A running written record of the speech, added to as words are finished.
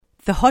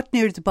The Hut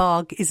Near the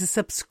Bog is a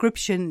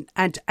subscription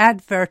and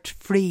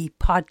advert-free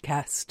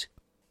podcast.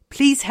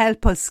 Please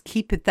help us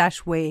keep it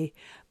that way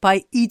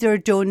by either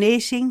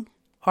donating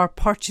or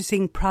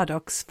purchasing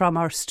products from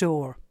our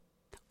store.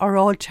 Or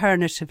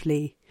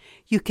alternatively,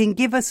 you can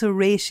give us a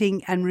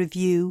rating and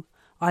review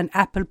on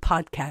Apple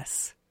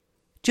Podcasts.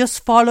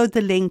 Just follow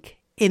the link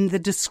in the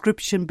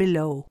description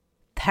below.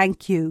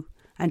 Thank you,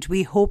 and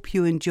we hope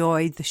you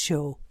enjoy the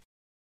show.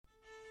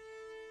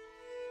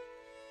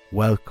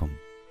 Welcome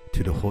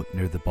to The Hut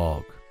Near the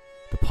Bog,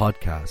 the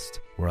podcast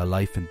where a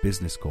life and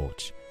business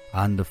coach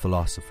and a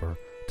philosopher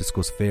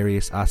discuss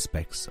various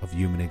aspects of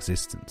human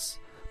existence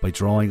by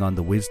drawing on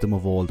the wisdom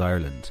of old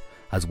Ireland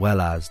as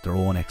well as their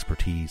own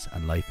expertise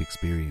and life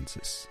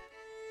experiences.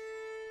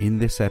 In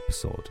this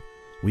episode,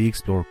 we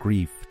explore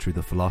grief through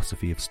the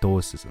philosophy of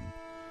Stoicism.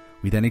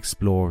 We then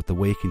explore the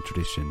waking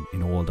tradition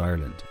in old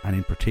Ireland and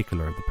in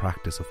particular the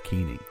practice of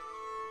keening.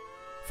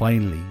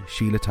 Finally,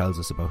 Sheila tells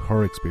us about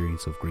her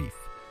experience of grief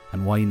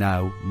and why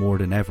now, more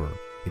than ever,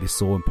 it is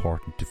so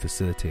important to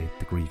facilitate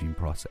the grieving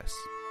process.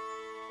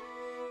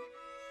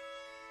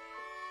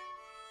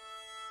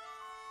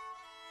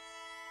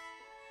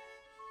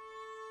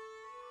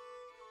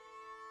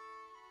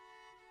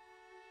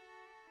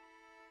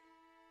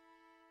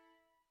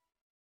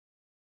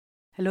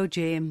 Hello,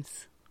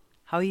 James.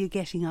 How are you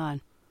getting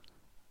on?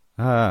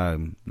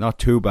 Not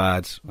too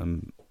bad.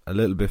 I'm a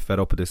little bit fed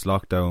up with this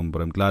lockdown,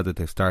 but I'm glad that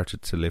they've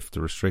started to lift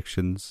the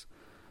restrictions,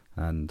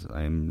 and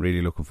I'm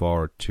really looking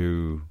forward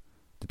to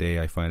the day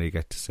I finally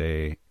get to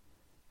say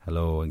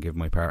hello and give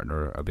my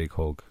partner a big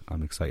hug.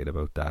 I'm excited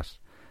about that.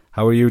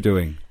 How are you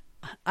doing?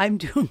 I'm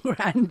doing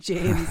grand,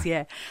 James.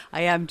 Yeah,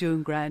 I am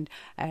doing grand.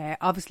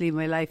 Obviously,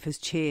 my life has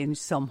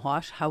changed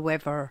somewhat.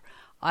 However,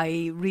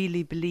 I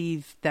really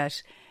believe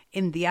that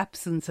in the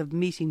absence of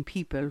meeting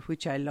people,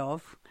 which I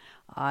love,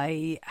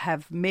 I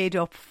have made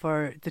up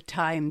for the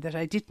time that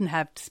I didn't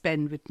have to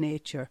spend with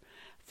nature.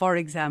 For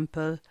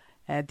example,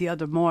 the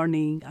other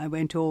morning I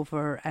went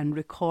over and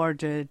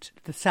recorded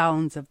the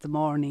sounds of the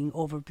morning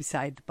over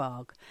beside the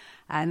bog.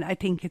 And I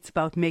think it's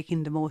about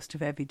making the most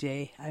of every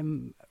day.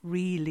 I'm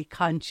really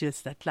conscious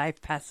that life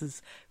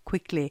passes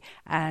quickly,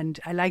 and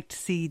I like to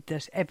see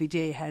that every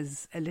day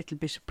has a little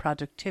bit of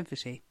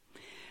productivity.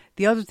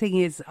 The other thing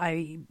is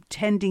I'm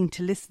tending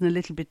to listen a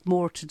little bit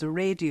more to the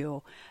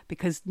radio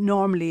because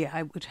normally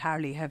I would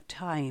hardly have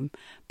time.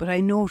 But I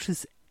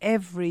notice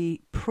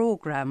every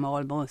programme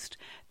almost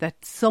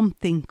that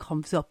something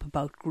comes up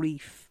about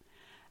grief.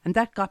 And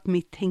that got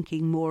me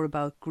thinking more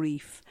about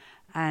grief.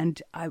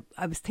 And I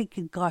was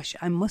thinking, gosh,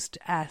 I must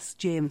ask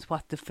James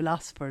what the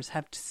philosophers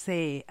have to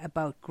say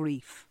about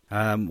grief.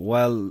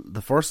 Well,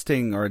 the first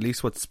thing, or at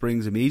least what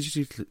springs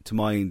immediately to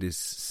mind, is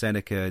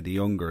Seneca the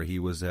Younger. He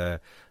was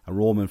a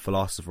Roman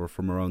philosopher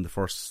from around the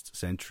 1st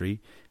century,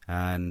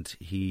 and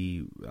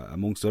he,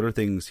 amongst other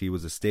things, he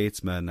was a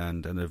statesman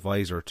and an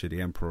advisor to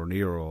the Emperor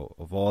Nero,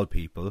 of all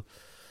people.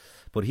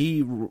 But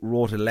he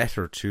wrote a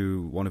letter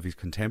to one of his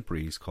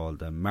contemporaries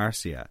called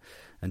Marcia,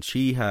 and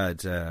she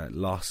had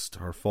lost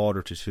her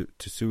father to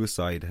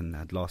suicide and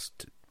had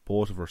lost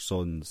both of her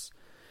sons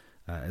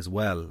as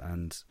well.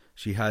 And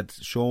she had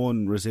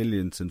shown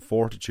resilience and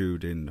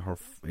fortitude in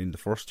the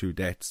first two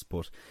deaths,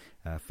 but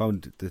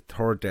found the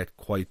third death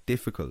quite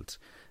difficult.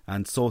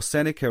 And so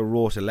Seneca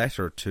wrote a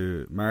letter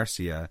to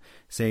Marcia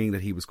saying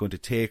that he was going to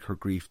take her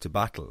grief to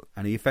battle.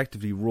 And he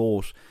effectively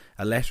wrote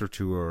a letter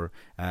to her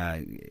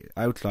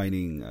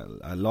outlining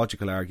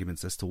logical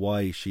arguments as to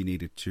why she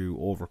needed to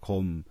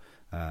overcome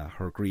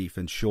her grief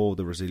and show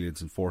the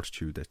resilience and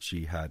fortitude that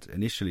she had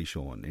initially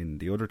shown in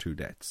the other two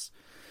deaths.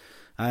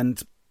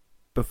 And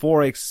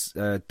before I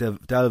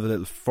delve a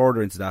little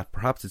further into that,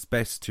 perhaps it's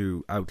best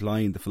to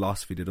outline the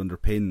philosophy that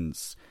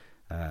underpins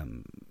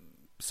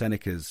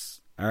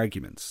Seneca's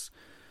arguments.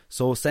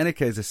 So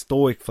Seneca is a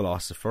Stoic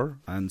philosopher,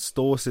 and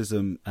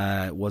Stoicism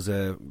was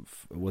a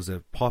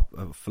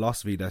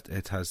philosophy that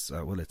it has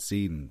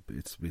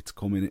it's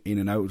come in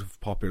and out of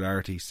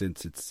popularity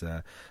since its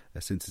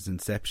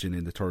inception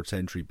in the 3rd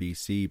century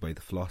BC by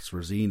the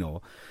philosopher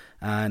Zeno.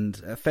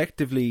 And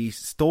effectively,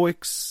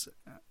 Stoics,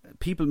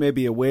 people may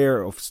be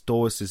aware of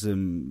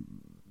Stoicism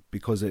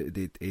because it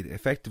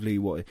effectively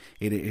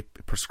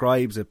it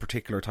prescribes a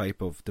particular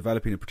type of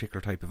developing a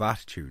particular type of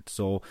attitude.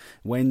 So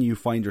when you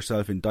find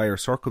yourself in dire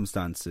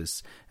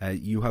circumstances,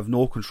 you have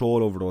no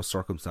control over those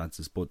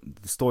circumstances, but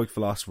the Stoic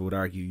philosopher would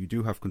argue you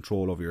do have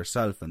control over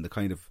yourself and the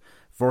kind of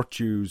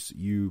virtues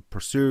you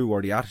pursue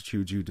or the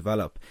attitudes you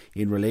develop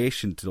in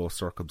relation to those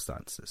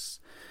circumstances.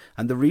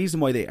 And the reason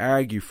why they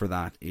argue for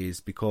that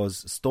is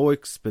because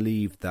Stoics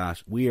believe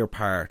that we are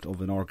part of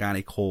an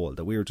organic whole,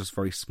 that we are just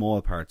very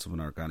small parts of an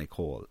organic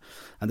whole,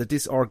 and that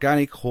this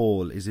organic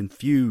whole is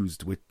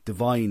infused with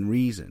divine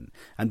reason.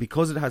 And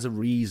because it has a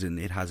reason,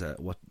 it has a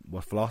what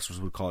philosophers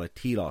would call a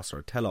telos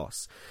or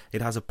telos.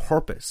 It has a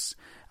purpose.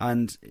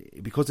 And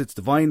because it's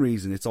divine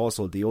reason, it's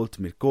also the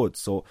ultimate good.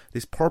 So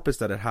this purpose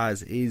that it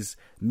has is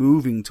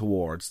moving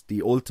towards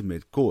the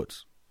ultimate good.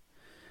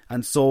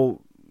 And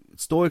so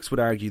Stoics would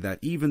argue that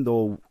even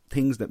though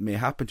things that may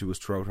happen to us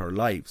throughout our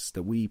lives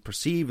that we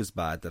perceive as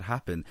bad that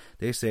happen,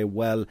 they say,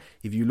 well,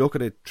 if you look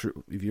at it,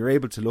 if you're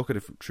able to look at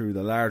it through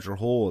the larger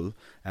whole,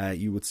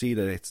 you would see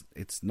that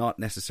it's not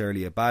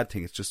necessarily a bad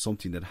thing. It's just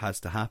something that has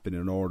to happen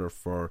in order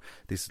for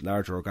this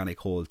larger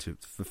organic whole to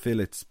fulfill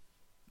its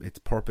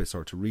purpose,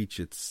 or to reach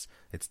its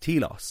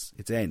telos,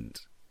 its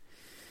end.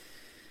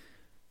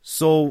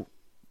 So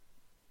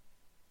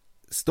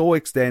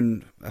Stoics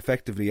then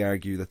effectively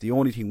argue that the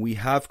only thing we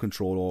have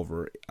control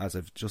over, as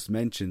I've just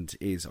mentioned,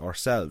 is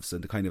ourselves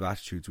and the kind of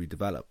attitudes we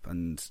develop.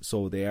 And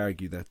so they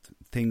argue that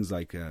things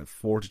like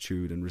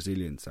fortitude and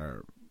resilience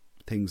are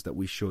things that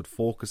we should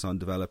focus on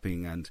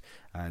developing, and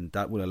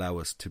that will allow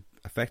us to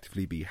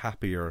effectively be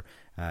happier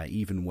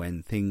even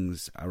when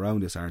things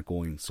around us aren't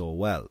going so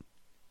well.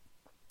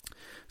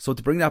 So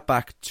to bring that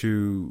back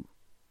to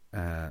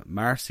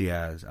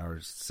Marcia, or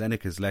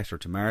Seneca's letter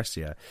to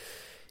Marcia,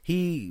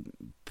 he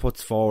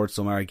puts forward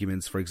some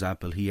arguments. For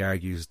example, he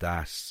argues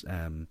that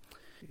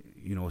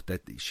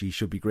that she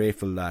should be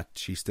grateful that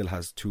she still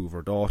has 2 of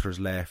her daughters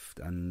left,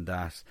 and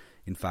that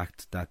in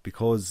fact that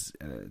because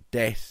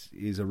death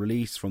is a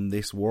release from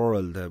this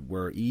world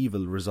where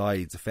evil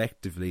resides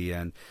effectively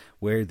and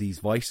where these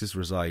vices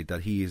reside,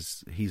 that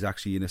he's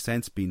actually in a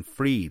sense been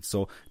freed.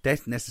 So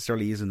death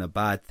necessarily isn't a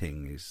bad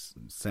thing, is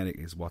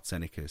what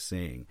Seneca is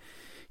saying.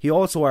 He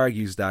also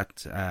argues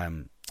that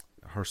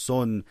her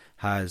son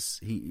has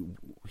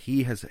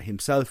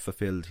himself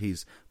fulfilled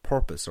his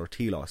purpose, or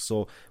telos.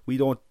 So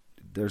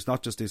there's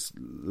not just this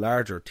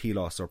larger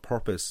telos or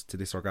purpose to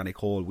this organic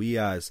whole. We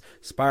as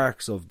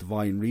sparks of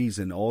divine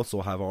reason also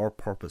have our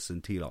purpose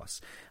and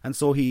telos. And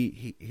so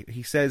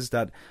he says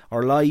that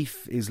our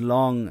life is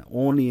long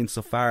only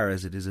insofar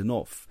as it is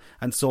enough.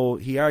 And so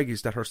he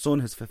argues that her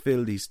son has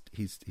fulfilled his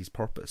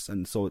purpose,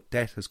 and so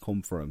death has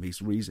come for him.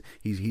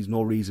 He's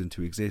no reason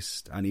to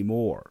exist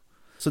anymore.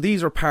 So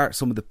these are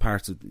some of the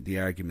parts of the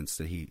arguments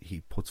that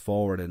he puts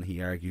forward, and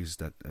he argues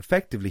that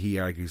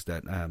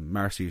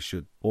Marcia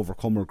should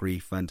overcome her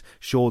grief and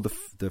show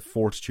the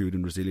fortitude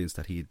and resilience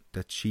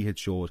that she had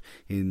showed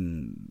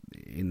in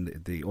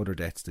the other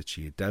deaths that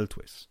she had dealt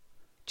with.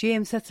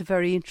 James, that's a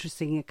very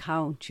interesting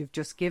account you've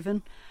just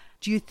given.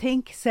 Do you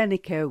think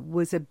Seneca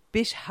was a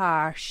bit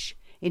harsh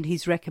in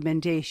his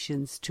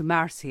recommendations to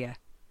Marcia?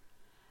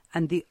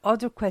 And the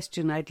other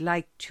question I'd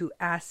like to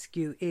ask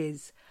you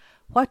is,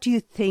 what do you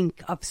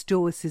think of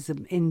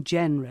Stoicism in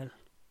general?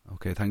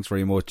 Okay, thanks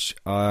very much.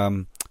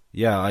 I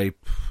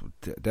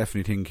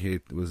definitely think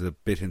it was a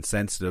bit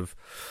insensitive.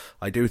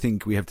 I do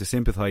think we have to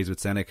sympathise with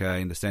Seneca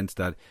in the sense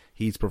that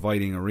he's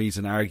providing a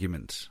reason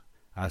argument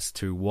as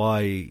to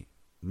why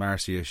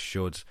Marcia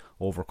should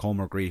overcome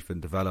her grief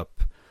and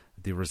develop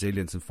the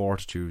resilience and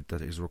fortitude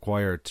that is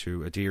required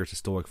to adhere to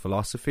Stoic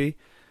philosophy.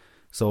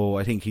 So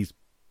I think he's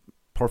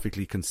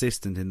perfectly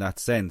consistent in that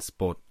sense,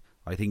 but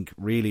I think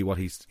really what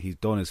he's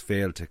done is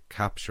failed to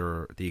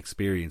capture the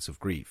experience of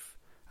grief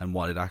and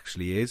what it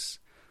actually is.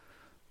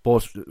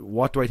 But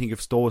what do I think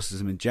of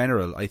Stoicism in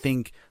general? I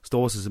think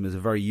Stoicism is a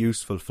very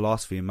useful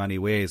philosophy in many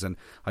ways, and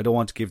I don't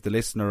want to give the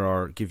listener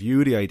or give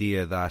you the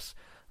idea that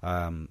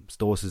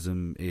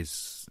Stoicism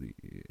isn't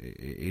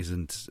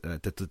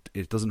that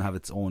it doesn't have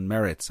its own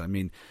merits. I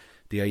mean,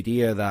 the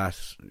idea that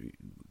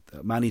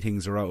many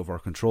things are out of our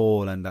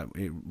control, and that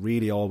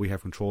really all we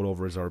have control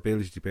over is our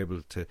ability to be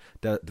able to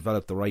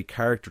develop the right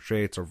character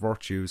traits or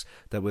virtues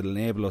that will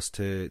enable us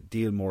to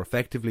deal more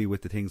effectively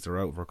with the things that are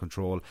out of our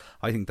control.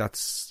 I think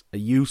that's a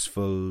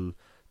useful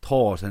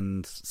thought,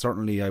 and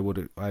certainly I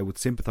would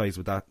sympathise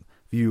with that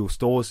view of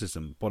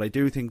Stoicism. But I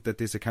do think that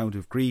this account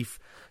of grief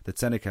that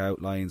Seneca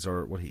outlines,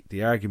 or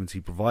the arguments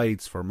he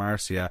provides for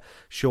Marcia,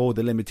 show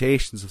the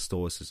limitations of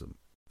Stoicism.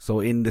 So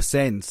in the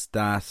sense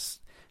that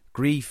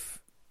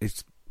grief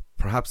is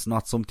perhaps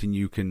not something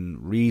you can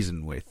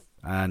reason with,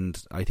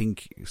 and I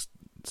think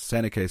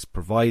Seneca is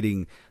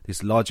providing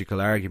this logical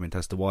argument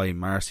as to why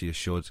Marcia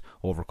should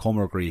overcome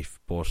her grief,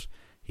 but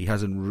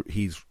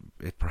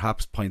it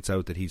perhaps points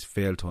out that he's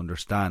failed to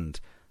understand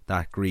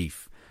that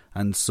grief.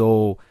 And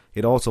so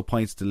it also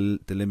points to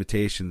the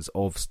limitations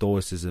of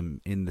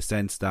Stoicism in the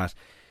sense that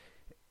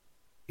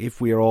if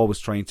we are always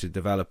trying to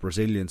develop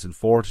resilience and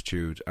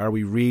fortitude, are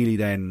we really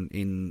then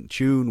in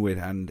tune with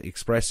and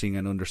expressing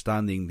and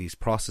understanding these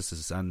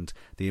processes and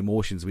the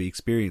emotions we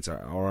experience, or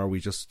are we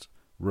just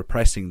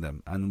repressing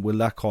them? And will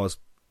that cause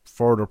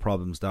further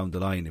problems down the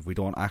line if we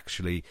don't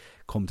actually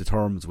come to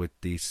terms with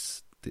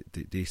these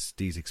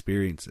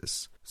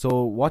experiences?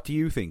 So what do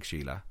you think,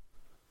 Sheila?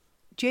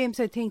 James,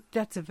 I think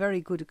that's a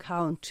very good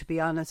account, to be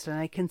honest, and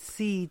I can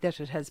see that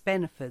it has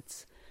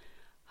benefits.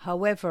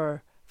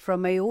 However,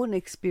 from my own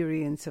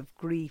experience of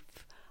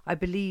grief, I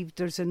believe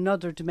there's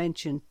another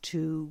dimension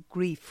to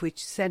grief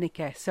which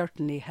Seneca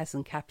certainly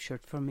hasn't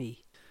captured for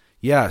me.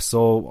 Yeah,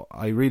 so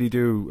I really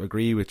do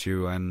agree with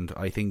you, and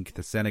I think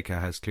that Seneca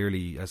has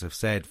clearly, as I've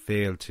said,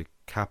 failed to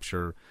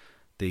capture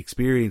the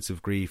experience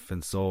of grief,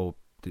 and so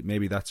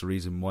maybe that's the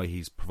reason why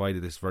he's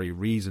provided this very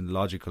reasoned,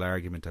 logical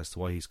argument as to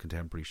why his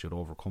contemporary should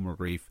overcome her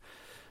grief.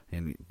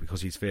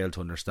 because he's failed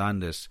to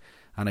understand it.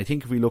 And I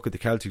think if we look at the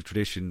Celtic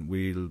tradition,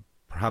 we'll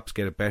perhaps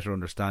get a better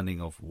understanding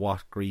of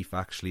what grief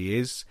actually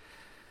is.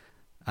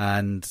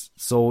 And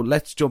so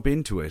let's jump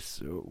into it.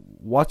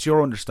 What's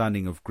your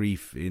understanding of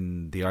grief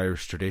in the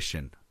Irish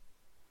tradition?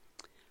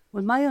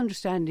 Well, my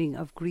understanding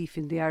of grief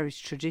in the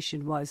Irish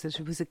tradition was that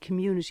it was a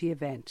community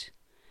event.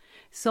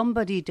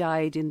 Somebody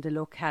died in the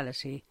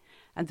locality,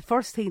 and the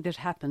first thing that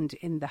happened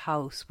in the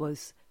house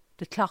was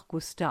the clock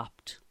was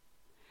stopped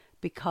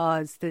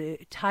because the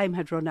time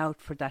had run out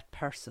for that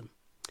person.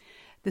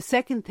 The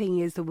second thing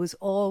is there was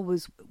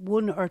always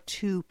one or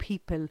two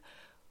people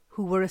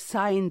who were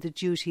assigned the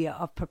duty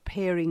of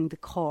preparing the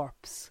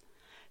corpse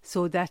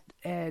so that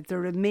the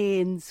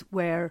remains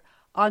were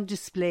on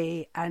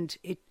display, and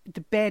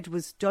the bed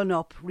was done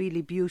up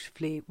really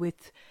beautifully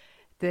with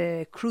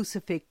the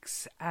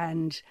crucifix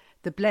and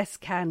the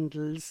blessed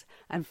candles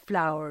and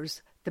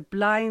flowers. The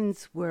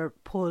blinds were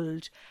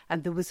pulled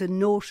and there was a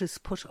notice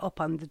put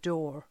up on the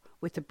door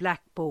with a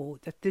black bow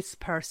that this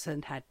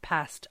person had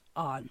passed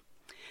on.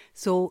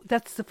 So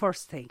that's the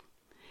first thing.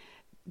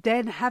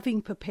 Then,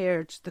 having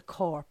prepared the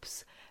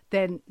corpse,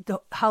 then the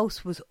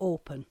house was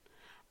open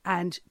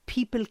and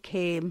people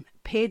came,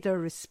 paid their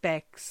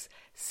respects,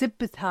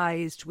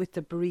 sympathised with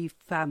the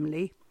bereaved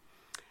family,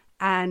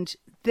 and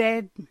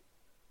then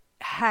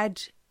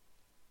had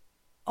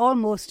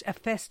almost a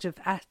festive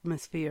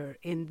atmosphere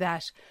in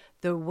that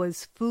there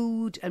was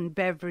food and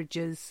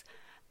beverages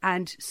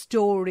and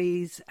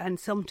stories and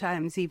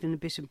sometimes even a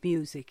bit of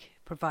music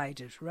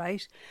provided,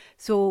 right?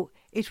 So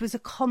it was a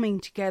coming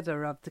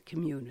together of the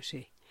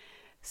community.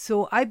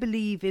 So I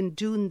believe in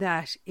doing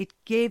that, it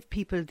gave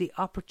people the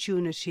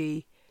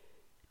opportunity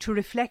to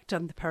reflect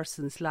on the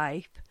person's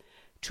life,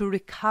 to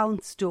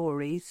recount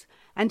stories,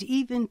 and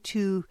even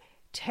to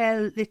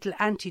tell little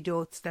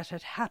anecdotes that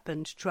had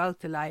happened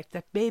throughout the life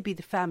that maybe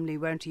the family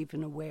weren't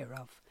even aware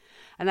of.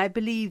 And I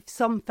believe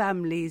some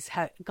families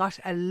got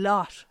a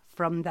lot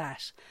from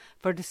that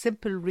for the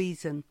simple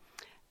reason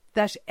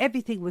that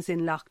everything was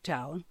in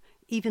lockdown,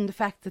 even the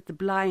fact that the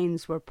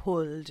blinds were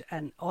pulled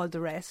and all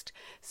the rest.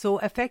 So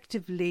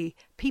effectively,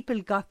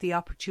 people got the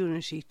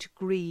opportunity to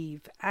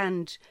grieve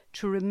and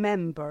to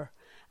remember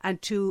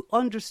and to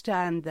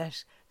understand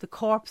that the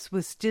corpse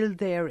was still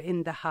there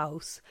in the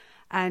house,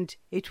 and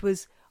it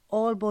was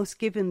almost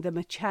giving them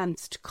a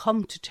chance to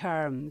come to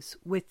terms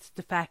with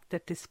the fact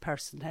that this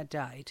person had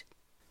died.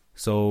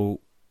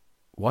 So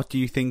what do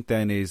you think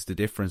then is the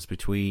difference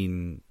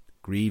between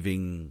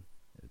grieving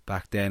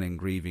back then and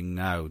grieving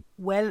now?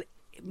 Well,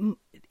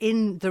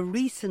 in the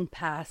recent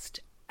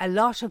past, a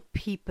lot of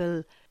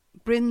people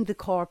bring the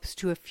corpse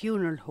to a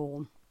funeral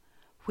home,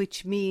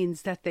 which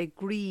means that they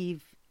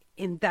grieve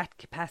in that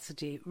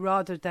capacity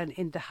rather than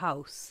in the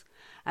house.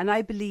 And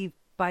I believe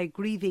by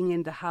grieving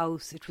in the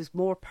house, it was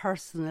more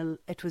personal,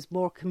 it was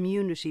more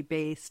community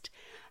based,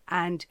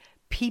 and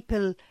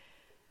people,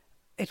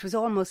 it was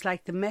almost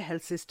like the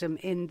Mehel system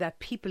in that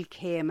people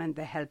came and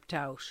they helped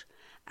out.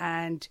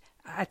 And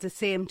at the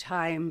same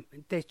time,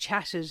 they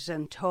chatted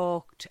and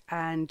talked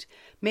and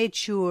made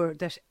sure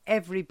that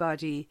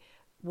everybody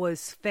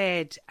was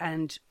fed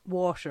and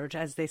watered,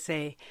 as they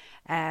say,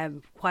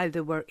 while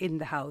they were in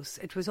the house.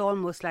 It was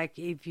almost like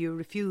if you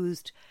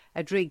refused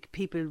a drink,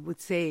 people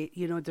would say,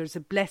 you know, there's a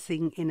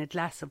blessing in a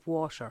glass of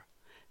water.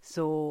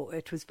 So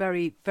it was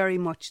very, very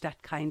much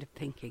that kind of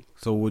thinking.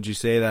 So would you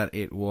say that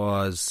it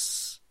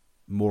was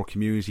more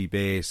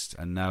community-based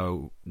and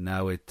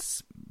now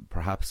it's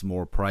perhaps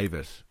more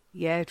private?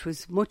 Yeah, it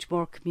was much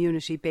more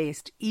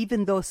community-based,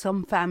 even though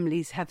some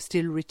families have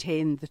still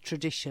retained the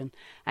tradition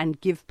and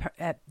give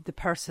the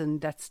person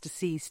that's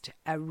deceased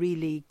a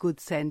really good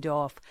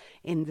send-off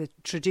in the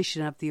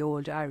tradition of the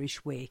old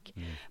Irish wake.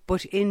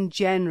 But in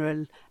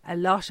general, a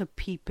lot of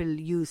people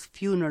use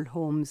funeral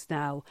homes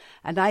now,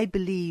 and I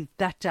believe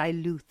that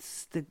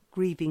dilutes the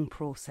grieving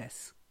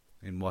process.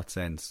 In what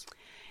sense?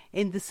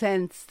 In the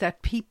sense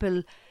that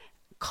people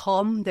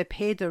come, they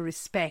pay their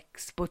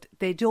respects, but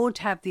they don't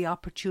have the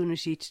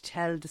opportunity to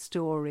tell the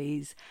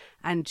stories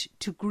and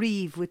to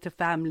grieve with the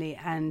family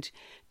and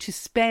to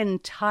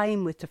spend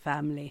time with the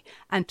family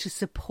and to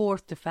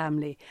support the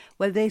family.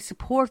 Well, they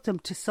support them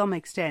to some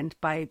extent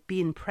by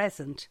being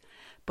present,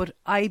 but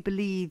I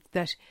believe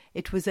that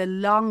it was a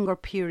longer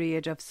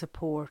period of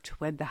support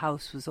when the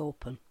house was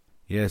open.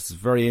 Yes,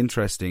 very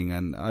interesting.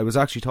 And I was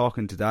actually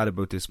talking to Dad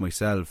about this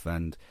myself,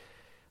 and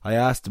I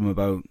asked him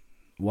about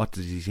what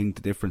does he think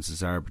the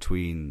differences are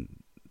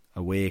between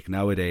a wake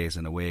nowadays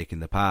and a wake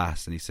in the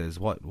past. And he says,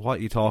 what are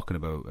you talking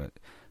about?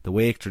 The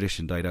wake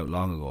tradition died out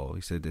long ago.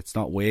 He said, it's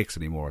not wakes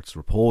anymore, it's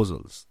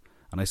reposals.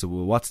 And I said,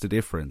 well, what's the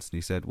difference? And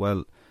he said,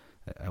 well,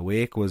 a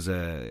wake was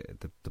the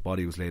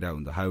body was laid out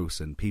in the house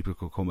and people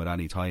could come at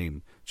any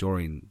time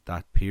during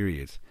that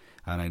period.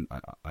 And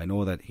I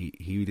know that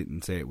he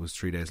didn't say it was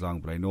 3 days long,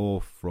 but I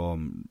know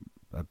from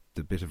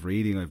the bit of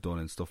reading I've done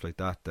and stuff like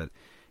that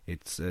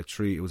it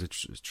was a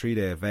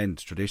 3-day event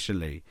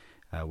traditionally,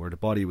 where the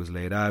body was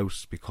laid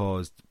out,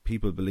 because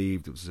people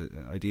believed, it was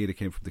an idea that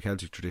came from the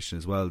Celtic tradition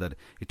as well, that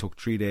it took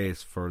 3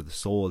 days for the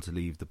soul to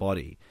leave the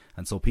body.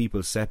 And so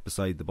people sat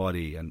beside the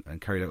body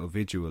and carried out a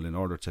vigil in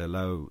order to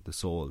allow the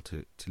soul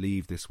to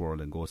leave this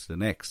world and go to the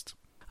next.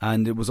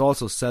 And it was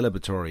also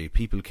celebratory.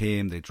 People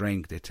came, they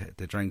drank, they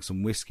drank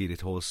some whiskey, they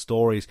told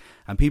stories,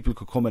 and people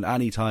could come at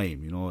any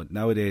time. You know,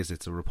 nowadays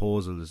it's a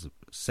reposal, there's a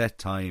set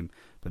time,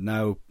 but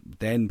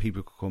then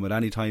people could come at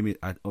any time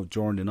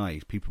during the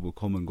night. People would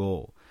come and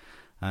go.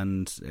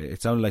 And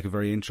it sounded like a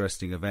very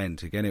interesting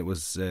event. Again, it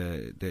was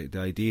the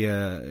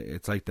idea,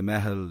 it's like the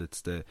Mehel,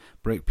 it's the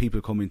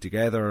people coming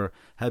together,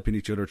 helping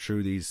each other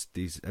through these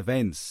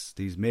events,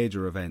 these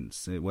major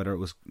events, whether it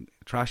was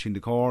trashing the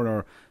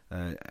corner,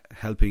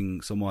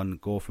 helping someone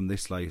go from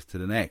this life to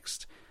the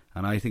next.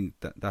 And I think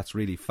that's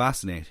really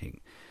fascinating.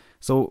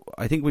 So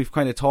I think we've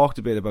kind of talked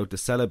a bit about the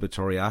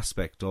celebratory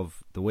aspect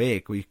of the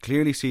wake. We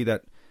clearly see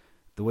that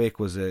the wake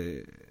was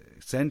a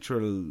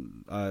central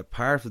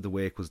part of the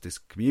wake was this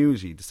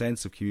community, the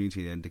sense of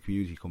community and the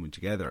community coming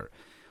together.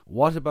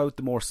 What about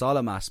the more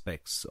solemn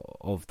aspects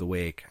of the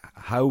wake?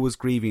 How was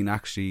grieving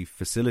actually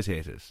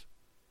facilitated?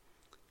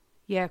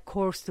 Yeah, of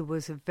course there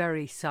was a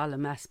very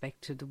solemn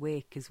aspect to the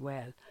wake as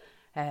well.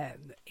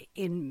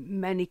 In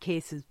many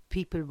cases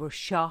people were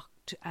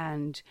shocked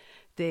and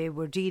they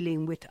were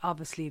dealing with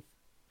the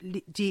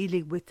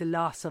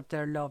loss of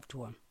their loved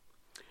one.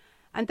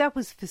 And that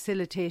was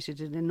facilitated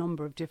in a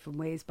number of different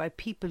ways by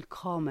people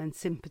come and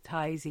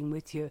sympathising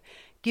with you,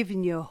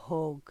 giving you a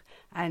hug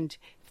and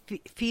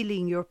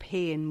feeling your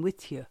pain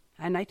with you.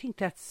 And I think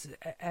that's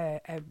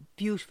a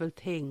beautiful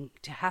thing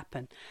to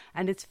happen.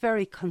 And it's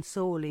very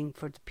consoling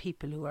for the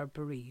people who are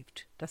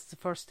bereaved. That's the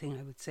first thing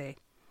I would say.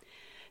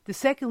 The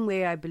second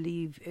way I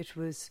believe it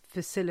was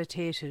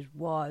facilitated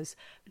was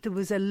there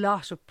was a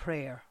lot of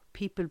prayer.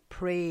 People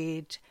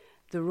prayed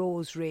the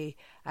rosary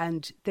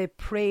and they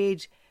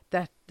prayed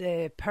that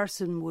the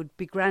person would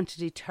be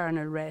granted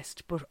eternal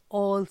rest, but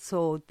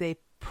also they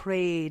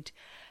prayed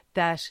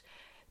that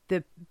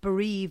the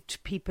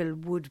bereaved people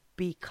would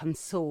be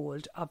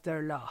consoled of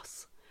their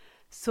loss.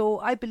 So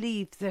I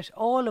believe that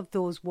all of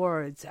those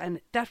words,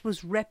 and that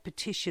was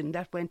repetition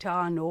that went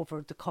on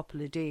over the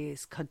couple of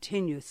days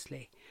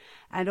continuously,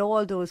 and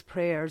all those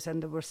prayers,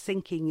 and they were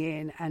sinking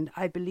in, and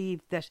I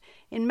believe that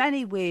in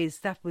many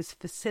ways that was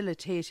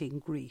facilitating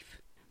grief.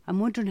 I'm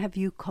wondering, have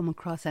you come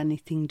across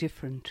anything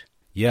different?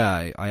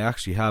 Yeah, I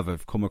actually have.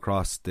 I've come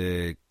across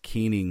the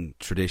keening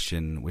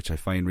tradition, which I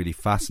find really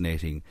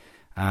fascinating.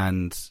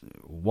 And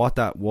what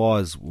that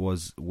was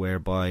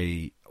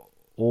whereby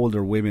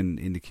older women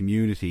in the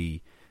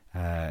community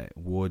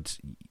would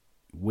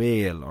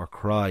wail or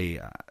cry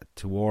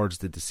towards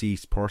the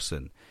deceased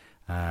person.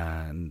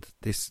 And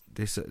this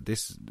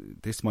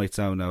might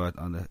sound now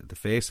on the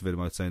face of it,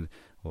 might sound,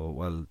 oh,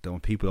 well,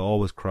 don't people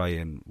always cry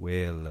and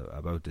wail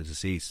about the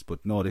deceased? But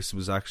no, this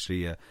was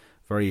actually a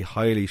very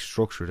highly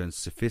structured and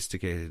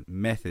sophisticated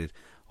method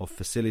of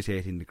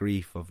facilitating the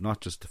grief of not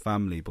just the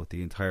family but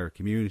the entire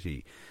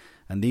community.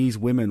 And these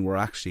women were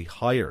actually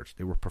hired.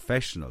 They were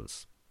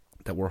professionals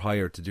that were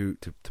hired to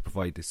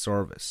provide this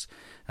service.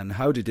 And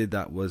how they did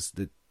that was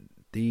that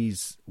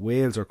these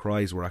wails or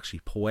cries were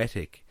actually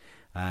poetic,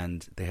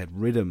 and they had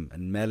rhythm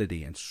and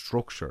melody and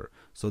structure.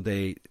 So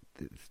they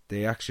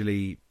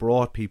actually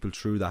brought people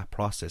through that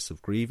process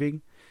of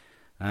grieving.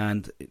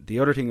 And the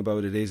other thing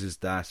about it is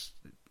that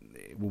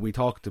when we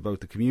talked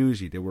about the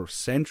community, they were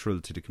central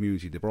to the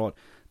community. They brought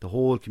the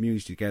whole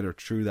community together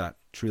through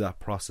that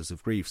process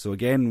of grief. So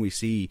again, we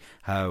see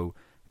how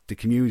the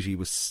community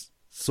was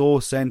so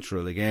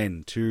central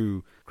again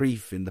to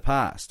grief in the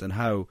past, and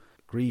how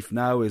grief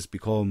now has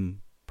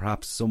become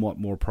perhaps somewhat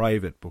more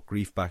private, but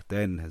grief back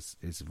then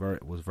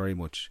was very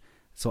much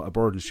a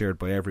burden shared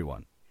by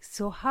everyone.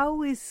 So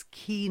how is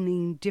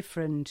keening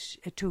different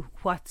to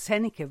what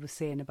Seneca was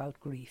saying about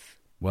grief?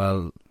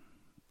 Well,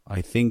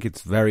 I think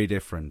it's very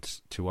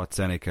different to what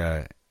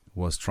Seneca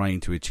was trying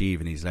to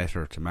achieve in his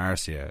letter to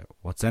Marcia.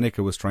 What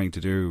Seneca was trying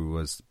to do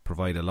was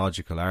provide a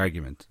logical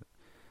argument,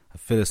 a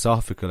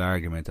philosophical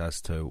argument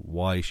as to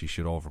why she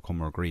should overcome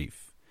her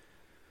grief.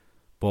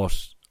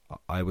 But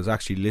I was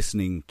actually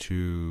listening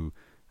to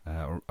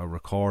a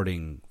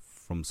recording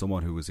from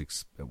someone who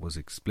was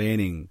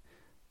explaining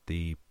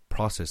the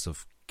process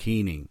of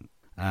keening,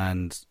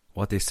 and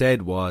what they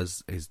said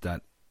is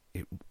that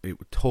it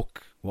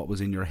took what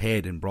was in your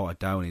head and brought it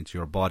down into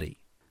your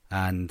body,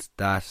 and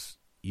that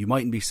you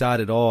mightn't be sad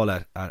at all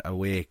at a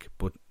wake,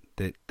 but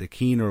the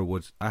keener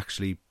would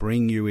actually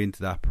bring you into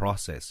that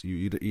process.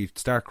 You'd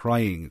start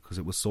crying because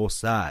it was so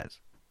sad.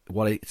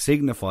 What it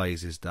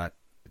signifies is that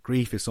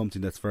grief is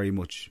something that's very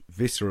much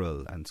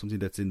visceral and something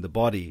that's in the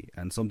body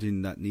and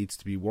something that needs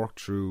to be worked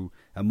through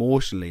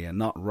emotionally and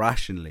not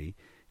rationally.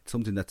 It's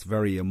something that's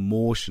very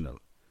emotional.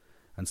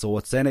 And so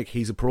what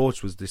his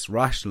approach was this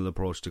rational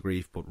approach to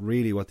grief, but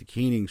really what the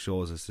keening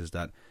shows us is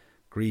that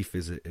grief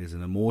is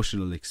an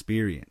emotional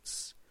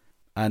experience.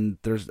 And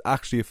there's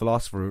actually a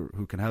philosopher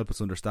who can help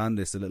us understand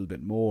this a little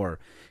bit more.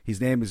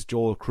 His name is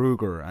Joel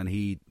Kruger, and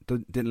he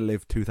didn't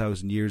live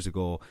 2,000 years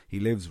ago. He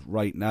lives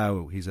right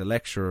now. He's a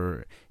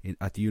lecturer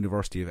at the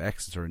University of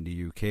Exeter in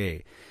the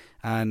UK.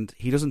 And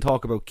he doesn't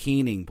talk about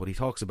keening, but he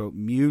talks about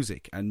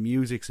music and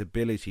music's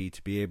ability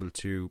to be able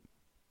to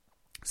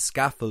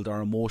scaffold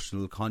our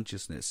emotional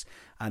consciousness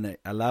and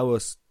allow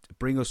us,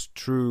 bring us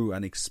through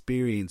and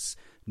experience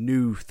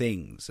new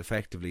things.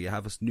 Effectively,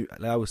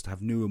 allow us to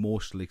have new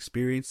emotional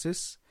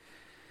experiences.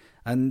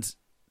 And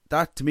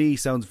that to me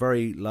sounds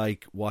very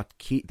like what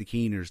the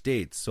Keeners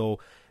did. So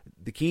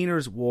the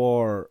Keeners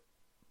were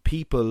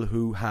people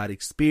who had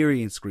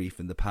experienced grief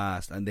in the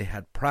past, and they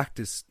had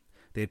practiced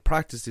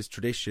this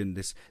tradition.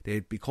 They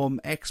had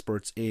become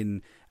experts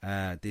in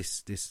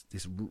this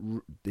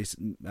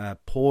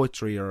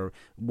poetry or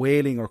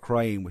wailing or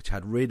crying, which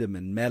had rhythm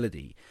and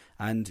melody.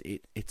 And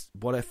it's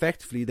what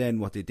effectively then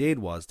what they did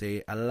was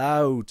they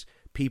allowed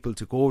people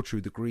to go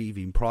through the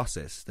grieving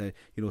process.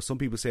 Some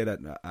people say that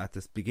at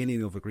the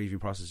beginning of a grieving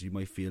process you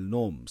might feel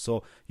numb.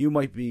 So you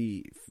might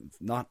be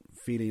not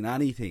feeling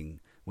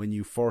anything when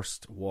you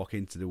first walk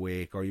into the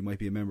wake, or you might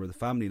be a member of the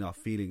family not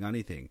feeling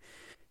anything.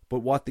 But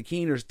what the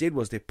Keeners did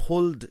was they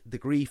pulled the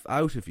grief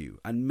out of you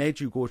and made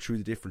you go through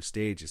the different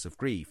stages of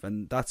grief.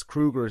 And that's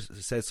Kruger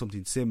says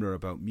something similar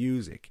about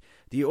music.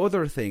 The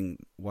other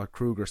thing, what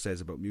Kruger says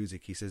about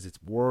music, he says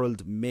it's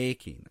world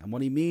making. And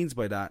what he means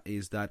by that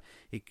is that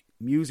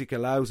music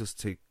allows us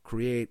to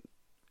create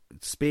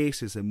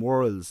spaces and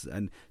worlds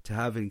and to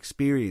have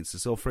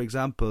experiences. So for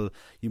example,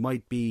 you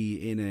might be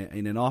in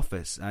an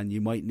office, and you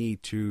might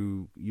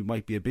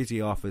be a busy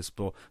office,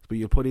 but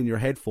you'll put in your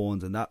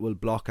headphones and that will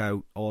block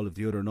out all of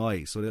the other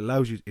noise. So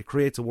it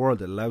creates a world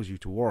that allows you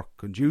to work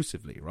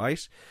conducively,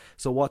 right?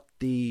 So what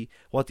the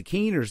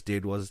Keeners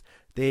did was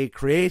they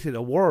created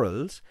a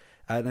world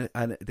and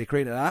they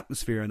created an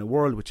atmosphere and a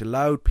world which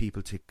allowed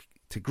people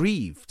to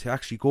grieve, to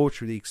actually go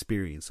through the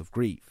experience of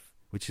grief,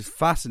 which is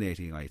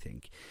fascinating, I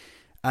think.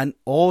 And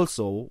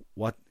also,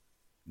 what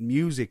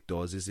music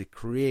does is it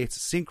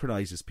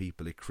synchronizes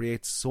people. It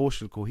creates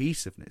social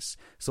cohesiveness.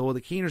 So the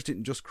Keeners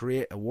didn't just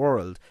create a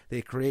world;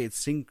 they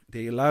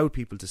allowed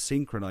people to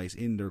synchronize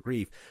in their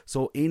grief.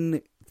 So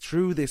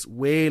through this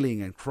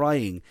wailing and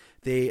crying,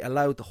 they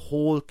allowed the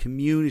whole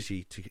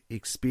community to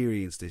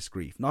experience this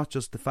grief, not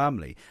just the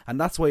family. And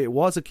that's why it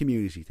was a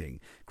community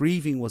thing.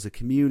 Grieving was a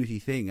community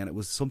thing, and it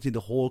was something the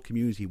whole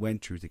community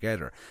went through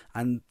together.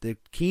 And the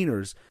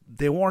Keeners,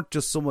 they weren't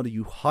just somebody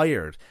you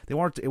hired. It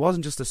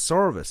wasn't just a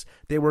service.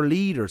 They were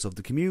leaders of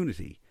the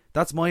community.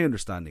 That's my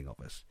understanding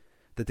of it.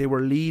 That they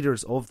were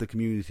leaders of the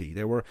community.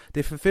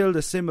 They fulfilled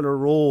a similar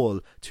role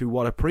to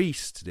what a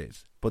priest did,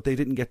 but they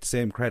didn't get the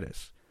same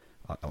credit.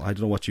 I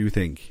don't know what you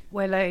think.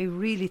 Well, I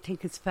really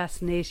think it's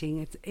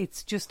fascinating.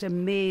 It's just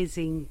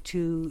amazing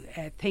to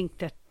think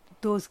that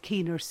those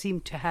Keeners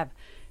seem to have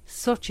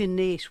such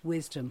innate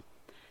wisdom.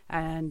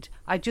 And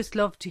I'd just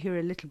love to hear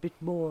a little bit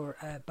more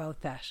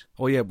about that.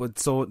 Oh yeah, but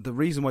so the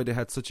reason why they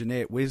had such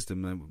innate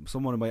wisdom,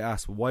 someone might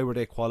ask, well, why were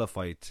they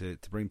qualified to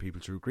bring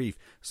people through grief?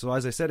 So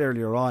as I said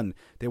earlier on,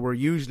 they were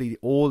usually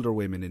older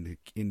women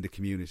in the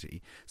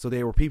community. So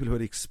they were people who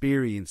had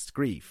experienced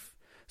grief.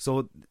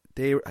 So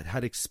they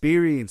had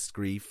experienced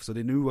grief, so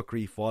they knew what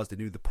grief was, they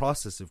knew the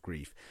process of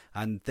grief.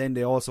 And then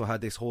they also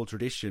had this whole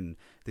tradition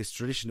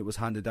that was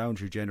handed down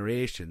through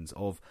generations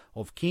of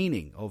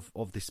keening,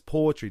 of this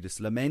poetry, this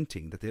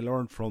lamenting that they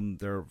learned from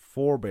their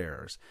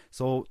forebears.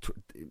 So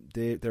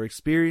their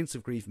experience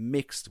of grief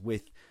mixed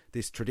with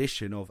this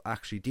tradition of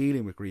actually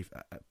dealing with grief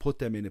put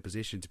them in a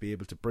position to be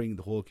able to bring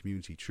the whole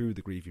community through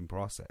the grieving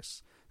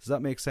process. Does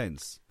that make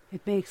sense?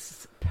 It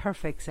makes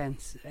perfect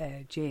sense,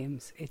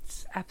 James.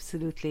 It's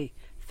absolutely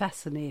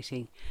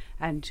fascinating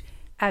and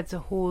adds a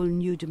whole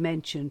new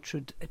dimension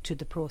to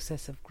the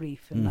process of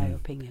grief, in my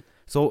opinion.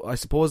 So I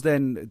suppose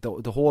then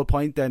the whole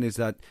point then is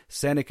that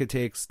Seneca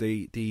takes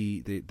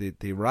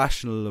the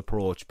rational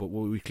approach, but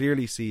what we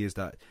clearly see is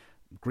that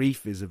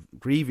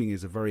grieving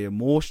is a very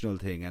emotional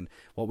thing, and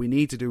what we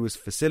need to do is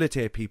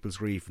facilitate people's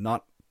grief,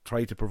 not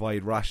try to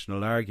provide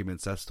rational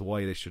arguments as to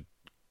why they should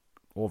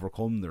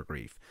overcome their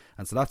grief.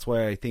 And so that's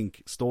why I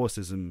think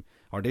Stoicism,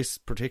 or this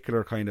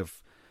particular kind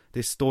of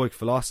this Stoic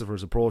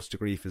philosopher's approach to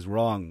grief, is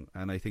wrong.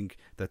 And I think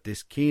that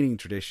this keening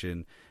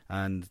tradition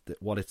and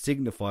what it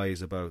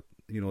signifies about,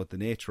 the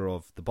nature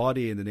of the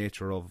body and the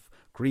nature of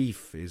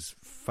grief is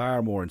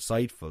far more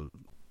insightful.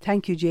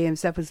 Thank you,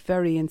 James. That was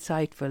very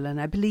insightful, and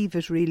I believe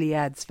it really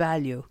adds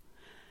value.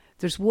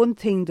 There's one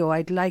thing, though,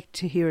 I'd like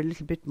to hear a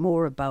little bit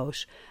more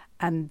about,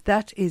 and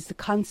that is the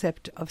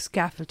concept of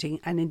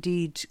scaffolding, and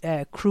indeed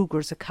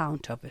Kruger's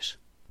account of it.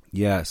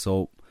 Yeah,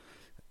 so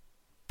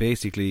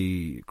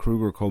basically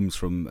Kruger comes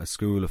from a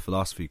school of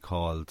philosophy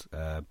called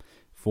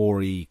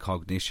 4E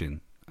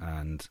cognition,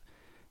 and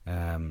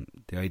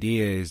the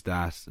idea is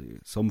that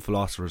some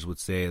philosophers would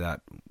say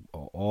that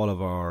all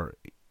of our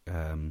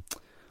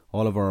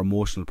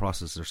emotional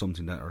processes are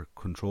something that are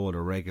controlled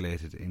or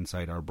regulated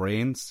inside our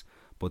brains.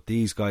 But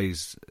these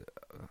guys,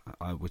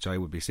 which I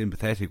would be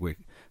sympathetic with,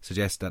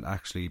 suggests that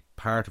actually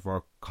part of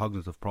our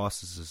cognitive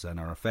processes and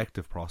our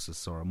affective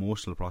process or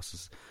emotional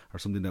process are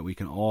something that we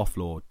can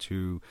offload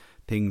to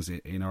things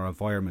in our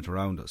environment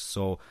around us.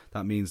 So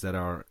that means that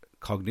our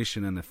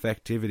cognition and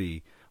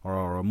affectivity, or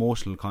our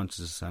emotional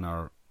consciousness and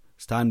our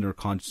standard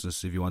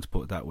consciousness, if you want to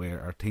put it that way,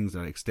 are things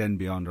that extend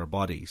beyond our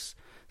bodies.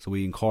 So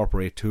we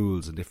incorporate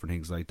tools and different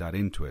things like that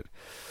into it.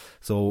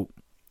 So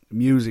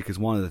music is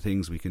one of the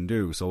things we can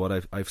do. So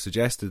what I've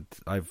suggested,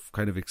 I've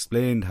kind of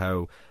explained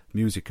how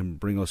music can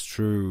bring us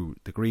through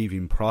the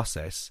grieving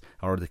process,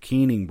 or the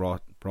keening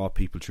brought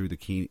people through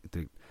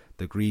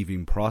the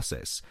grieving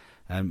process.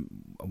 And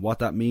what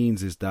that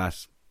means is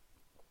that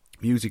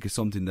music is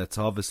something that's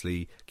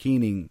obviously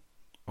keening,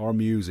 or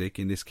music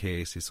in this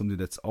case, is something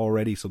that's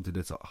already something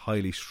that's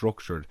highly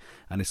structured,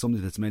 and is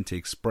something that's meant to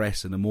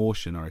express an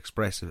emotion or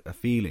express a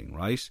feeling,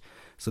 right?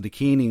 So the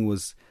keening,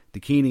 what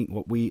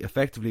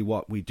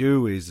we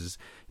do is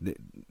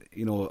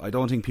I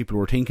don't think people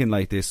were thinking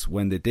like this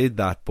when they did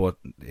that, but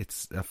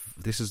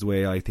this is the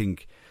way I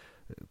think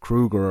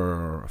Kruger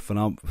or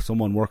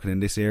someone working in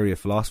this area of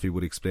philosophy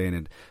would explain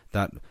it,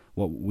 that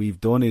what we've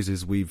done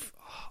is we've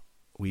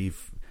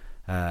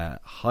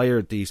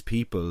hired these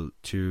people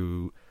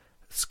to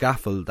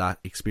scaffold that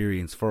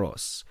experience for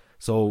us.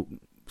 So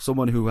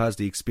someone who has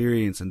the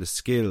experience and the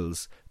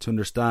skills to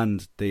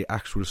understand the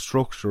actual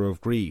structure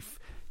of grief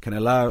can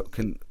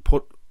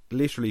put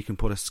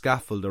a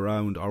scaffold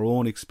around our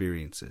own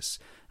experiences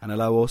and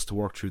allow us to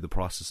work through the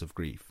process of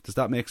grief. Does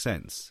that make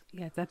sense?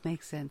 Yeah, that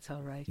makes sense.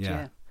 All right.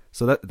 Yeah.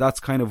 So that's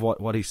kind of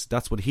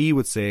that's what he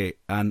would say,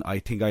 and I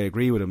think I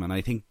agree with him, and I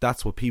think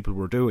that's what people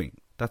were doing.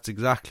 That's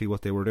exactly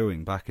what they were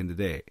doing back in the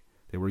day.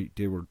 They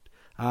were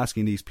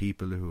asking these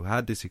people who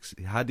had these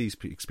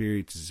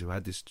experiences, who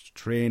had this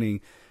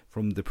training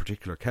from the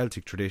particular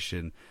Celtic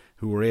tradition,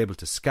 who were able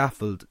to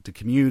scaffold the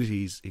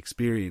community's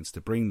experience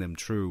to bring them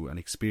through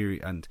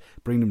and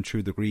bring them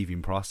through the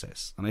grieving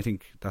process. And I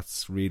think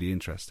that's really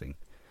interesting.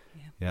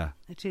 Yeah.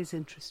 It is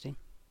interesting.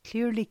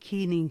 Clearly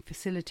keening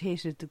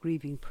facilitated the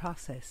grieving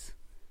process.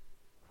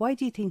 Why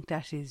do you think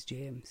that is,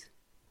 James?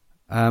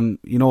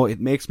 It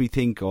makes me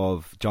think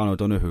of John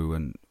O'Donoghue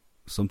and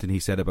something he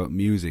said about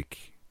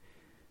music.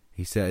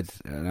 He said,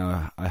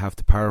 I have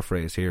to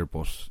paraphrase here,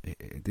 but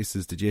this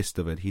is the gist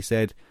of it. He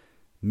said,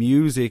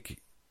 music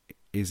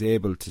is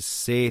able to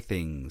say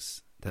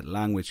things that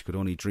language could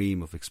only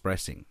dream of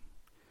expressing.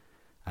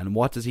 And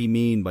what does he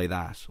mean by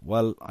that?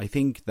 Well, I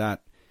think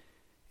that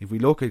if we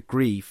look at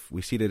grief,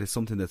 we see that it's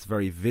something that's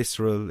very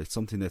visceral, it's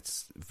something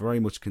that's very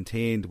much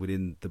contained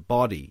within the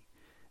body,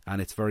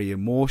 and it's very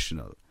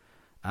emotional.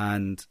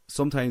 And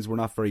sometimes we're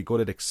not very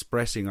good at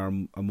expressing our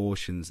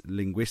emotions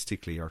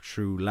linguistically or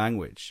through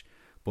language.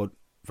 But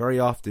very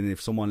often, if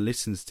someone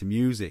listens to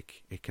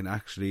music, they can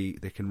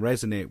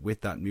resonate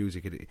with that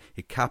music.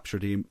 It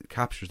captures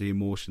the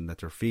emotion that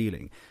they're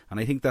feeling, and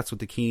I think that's what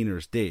the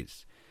Keeners did.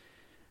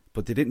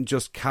 But they didn't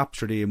just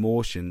capture the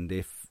emotion;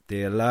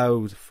 they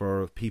allowed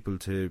for people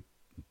to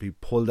be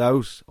pulled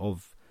out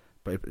of,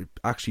 but it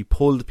actually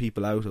pulled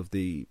people out of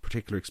the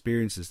particular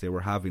experiences they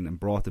were having and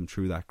brought them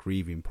through that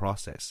grieving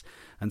process.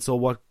 And so,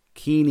 what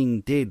keening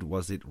did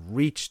was it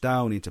reached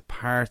down into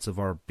parts of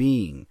our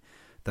being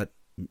that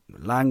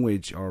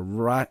language or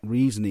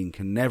reasoning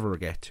can never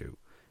get to.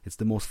 It's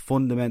the most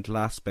fundamental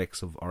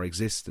aspects of our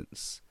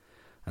existence.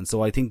 And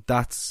so I think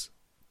that's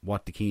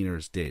what the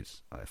Keeners did,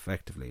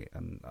 effectively.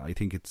 And I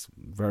think it's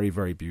very,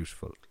 very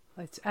beautiful.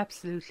 It's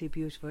absolutely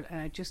beautiful.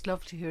 And I'd just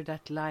love to hear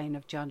that line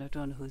of John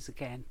O'Donoghue's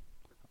again.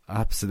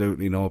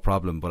 Absolutely no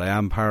problem. But I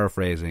am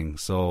paraphrasing.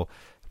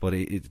 But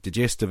the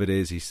gist of it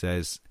is, he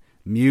says,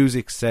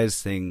 music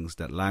says things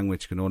that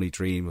language can only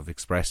dream of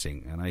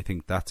expressing. And I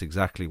think that's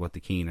exactly what the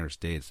Keeners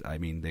did. I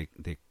mean,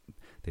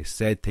 they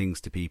said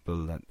things to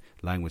people that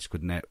language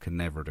can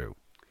never do.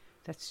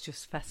 That's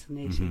just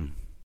fascinating. Mm-hmm.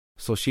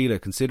 So Sheila,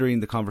 considering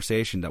the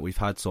conversation that we've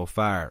had so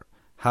far,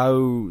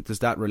 how does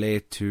that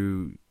relate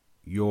to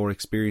your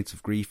experience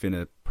of grief in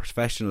a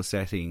professional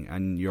setting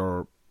and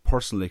your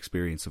personal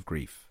experience of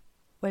grief?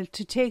 Well,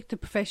 to take the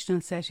professional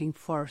setting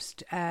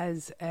first,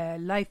 as a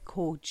life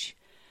coach,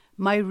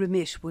 my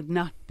remit would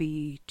not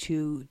be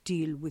to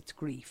deal with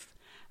grief.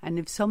 And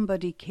if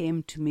somebody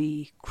came to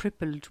me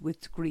crippled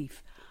with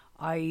grief,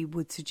 I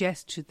would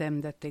suggest to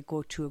them that they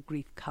go to a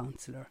grief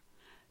counsellor,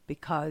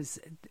 because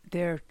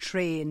they're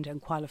trained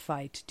and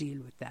qualified to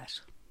deal with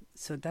that.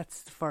 So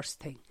that's the first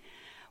thing.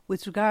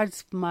 With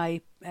regards to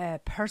my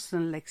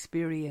personal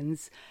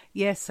experience,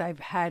 yes, I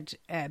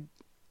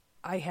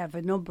have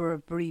a number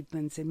of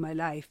bereavements in my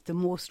life, the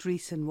most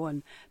recent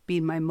one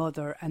being my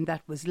mother, and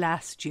that was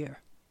last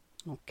year.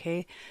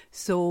 Okay,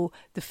 so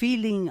the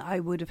feeling I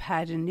would have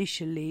had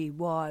initially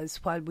was,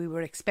 while we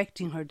were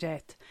expecting her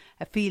death,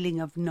 a feeling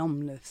of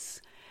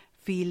numbness,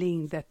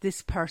 feeling that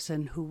this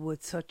person who was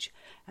such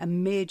a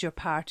major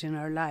part in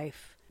our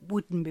life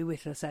wouldn't be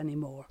with us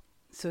anymore.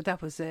 So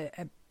that was a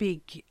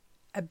big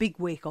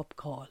wake-up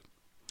call.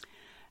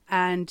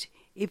 And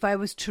if I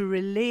was to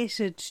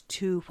relate it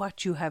to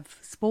what you have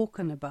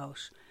spoken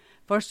about,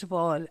 First of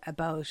all,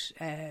 about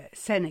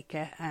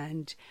Seneca,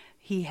 and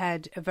he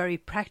had a very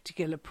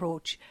practical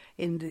approach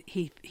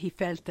he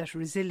felt that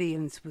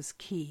resilience was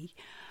key.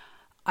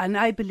 And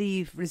I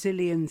believe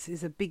resilience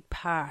is a big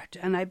part,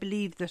 and I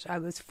believe that I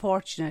was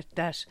fortunate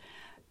that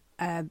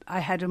I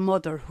had a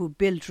mother who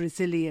built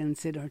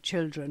resilience in her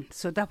children,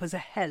 so that was a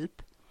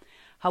help.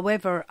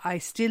 However, I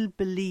still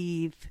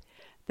believe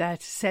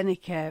that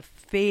Seneca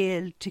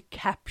failed to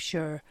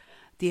capture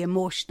the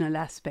emotional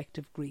aspect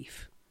of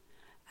grief,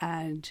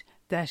 and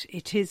that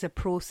it is a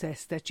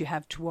process that you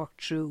have to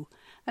work through.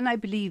 And I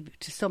believe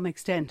to some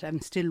extent I'm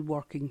still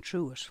working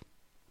through it.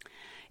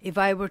 If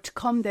I were to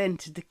come then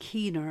to the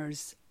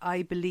Keeners,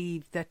 I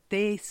believe that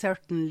they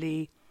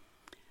certainly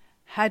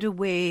had a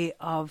way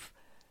of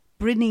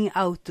bringing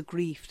out the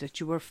grief that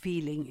you were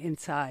feeling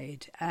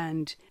inside.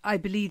 And I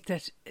believe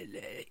that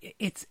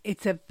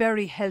it's a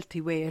very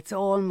healthy way. It's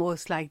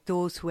almost like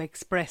those who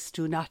express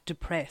do not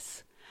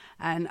depress.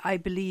 And I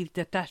believe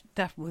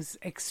that was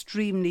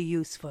extremely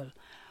useful.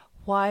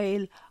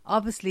 While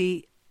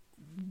obviously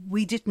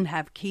we didn't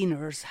have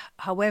Keeners,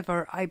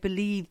 however, I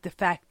believe the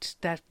fact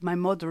that my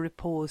mother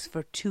reposed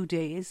for 2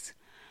 days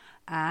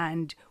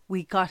and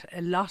we got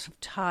a lot of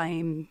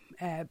time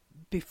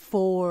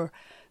before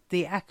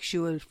the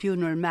actual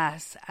funeral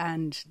mass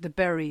and the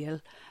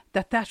burial,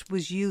 that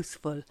was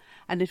useful.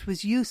 And it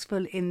was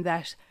useful in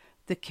that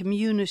the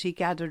community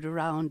gathered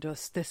around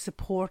us, they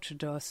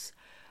supported us.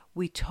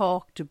 We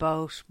talked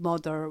about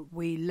mother,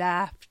 we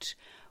laughed,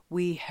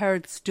 we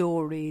heard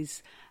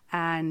stories,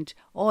 and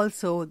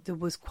also there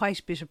was quite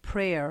a bit of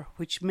prayer,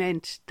 which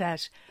meant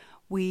that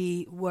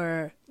we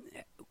were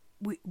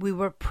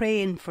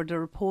praying for the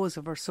repose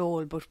of her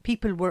soul, but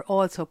people were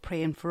also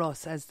praying for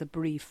us as the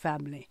bereaved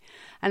family.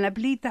 And I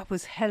believe that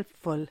was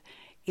helpful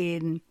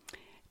in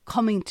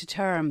coming to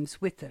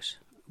terms with it,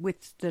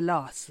 with the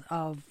loss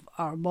of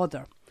our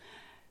mother.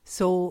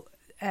 So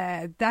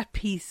that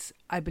piece,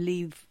 I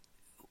believe,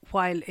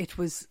 while it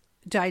was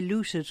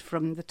diluted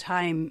from the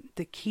time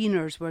the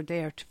Keeners were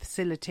there to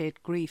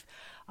facilitate grief,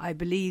 I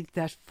believe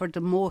that for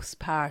the most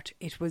part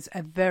it was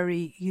a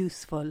very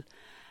useful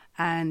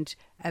and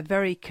a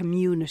very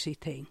community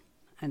thing.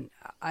 And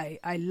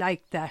I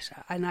liked that,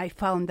 and I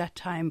found that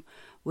time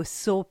was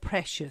so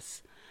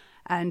precious.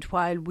 And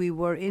while we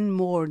were in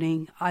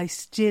mourning, I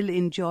still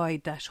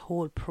enjoyed that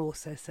whole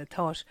process. I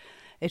thought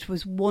it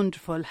was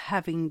wonderful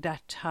having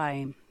that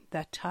time.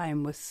 That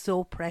time was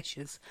so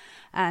precious.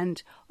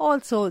 And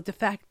also the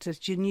fact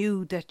that you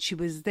knew that she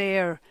was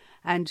there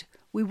and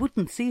we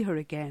wouldn't see her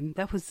again.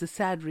 That was the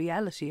sad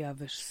reality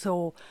of it.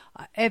 So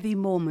every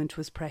moment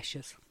was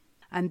precious.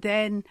 And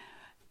then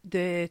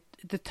the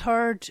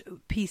third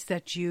piece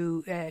that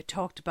you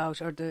talked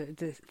about, or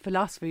the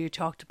philosopher you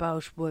talked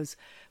about, was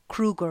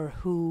Kruger,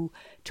 who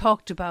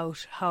talked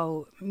about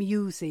how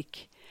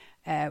music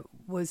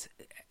was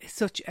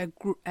such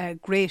a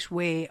great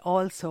way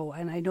also,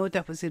 and I know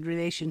that was in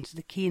relation to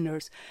the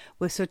Keeners,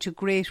 was such a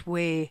great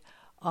way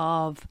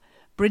of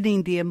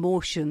bringing the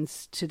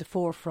emotions to the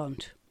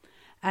forefront.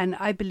 And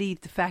I believe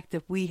the fact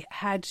that we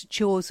had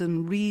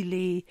chosen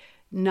really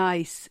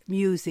nice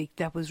music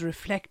that was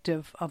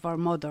reflective of our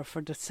mother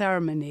for the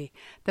ceremony,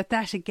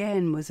 that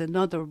again was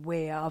another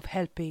way of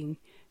helping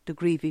the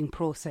grieving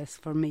process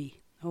for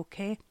me.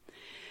 Okay,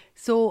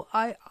 so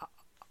I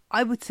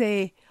would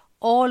say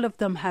all of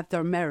them have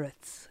their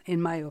merits,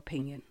 in my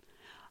opinion.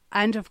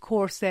 And of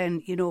course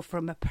then, you know,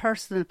 from a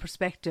personal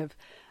perspective,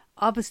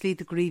 obviously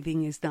the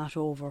grieving is not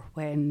over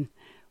when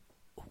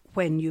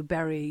you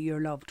bury your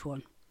loved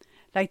one.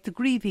 Like, the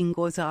grieving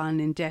goes on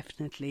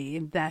indefinitely,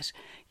 in that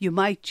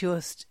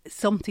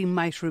something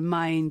might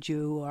remind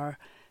you, or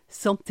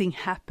something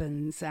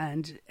happens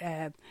and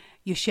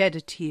you shed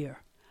a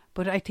tear.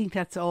 But I think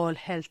that's all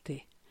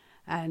healthy.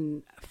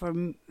 And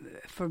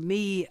for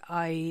me,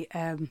 I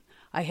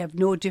have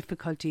no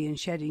difficulty in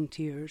shedding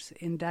tears,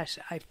 in that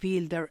I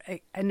feel they're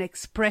an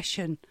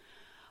expression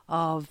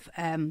of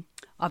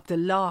the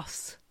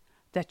loss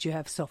that you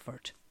have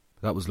suffered.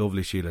 That was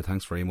lovely, Sheila.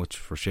 Thanks very much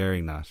for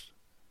sharing that.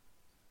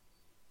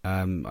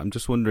 I'm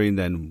just wondering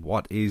then,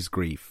 what is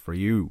grief for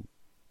you?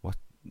 What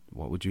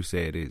would you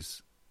say it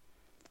is?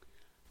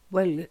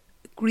 Well,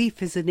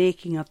 grief is an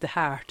aching of the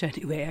heart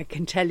anyway, I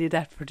can tell you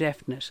that for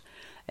definite.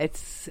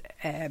 It's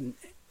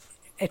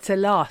a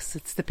loss,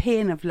 it's the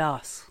pain of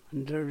loss,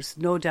 and there's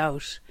no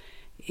doubt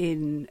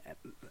in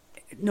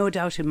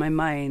my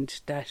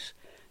mind that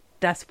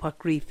that's what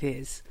grief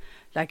is.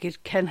 Like,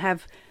 it can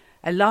have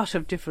a lot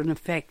of different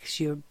effects.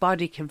 Your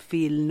body can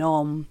feel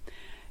numb,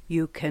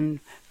 you can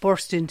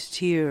burst into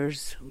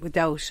tears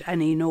without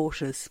any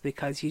notice,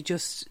 because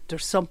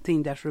there's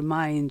something that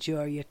reminds you,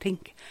 or you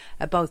think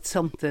about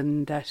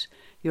something that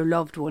your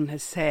loved one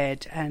has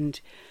said,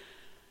 and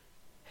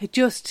it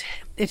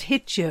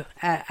hits you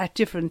at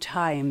different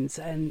times,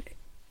 and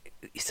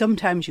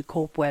sometimes you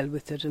cope well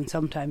with it and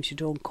sometimes you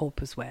don't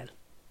cope as well.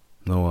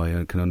 No,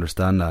 I can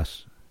understand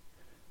that.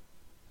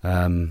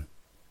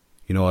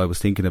 You know, I was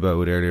thinking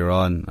about it earlier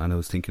on, and I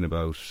was thinking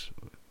about,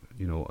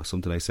 you know,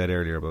 something I said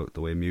earlier about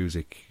the way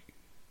music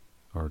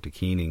or the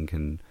keening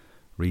can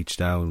reach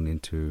down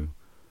into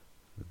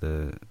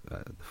the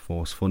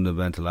most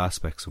fundamental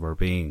aspects of our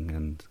being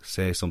and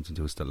say something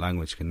to us that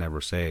language can never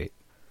say.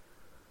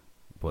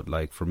 But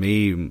like for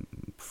me, you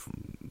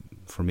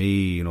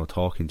know,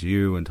 talking to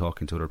you and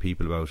talking to other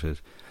people about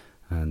it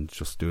and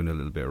just doing a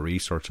little bit of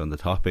research on the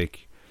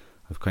topic,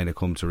 I've kind of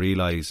come to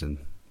realise, and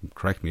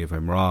correct me if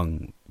I'm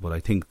wrong, but I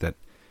think that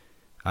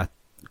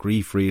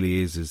grief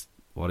really is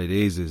what it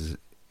is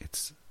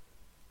it's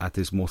at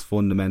this most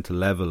fundamental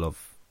level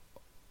of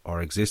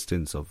our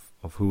existence, of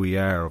who we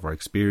are, of our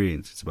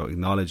experience. It's about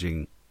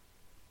acknowledging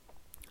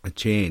a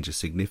change, a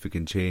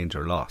significant change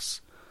or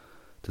loss.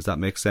 Does that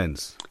make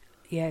sense?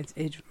 Yeah,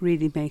 it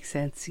really makes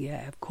sense.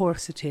 Yeah, of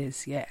course it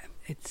is. Yeah,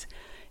 it's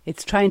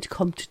trying to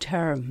come to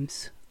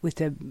terms with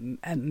a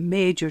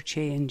major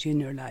change in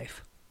your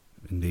life.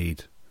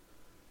 Indeed.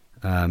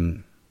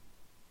 Well,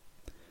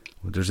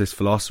 there's this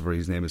philosopher,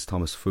 his name is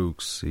Thomas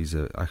Fuchs. He's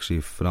actually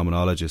a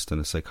phenomenologist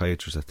and a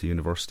psychiatrist at the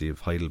University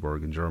of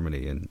Heidelberg in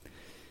Germany. And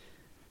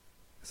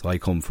so I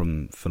come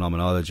from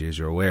phenomenology, as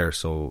you're aware,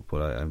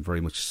 but I'm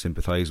very much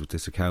sympathise with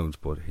this account.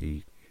 But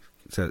he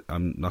said,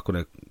 I'm not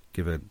going to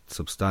give a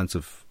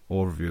substantive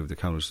overview of the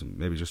account,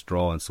 maybe just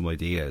draw on some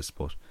ideas.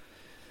 But,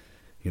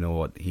 you know,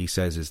 what he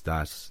says is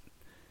that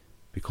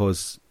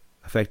because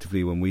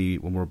effectively when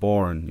we're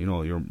born, you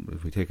know,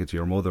 if we take it to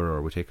your mother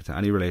or we take it to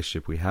any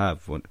relationship we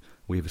have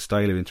a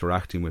style of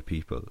interacting with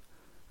people,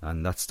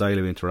 and that style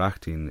of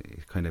interacting,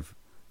 it kind of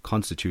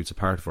constitutes a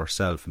part of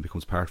ourself and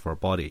becomes part of our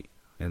body.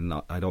 And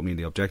I don't mean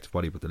the objective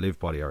body, but the lived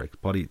body, our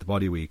body, the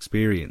body we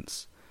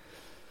experience.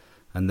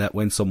 And that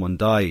when someone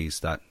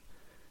dies, that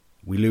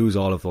we lose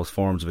all of those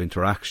forms of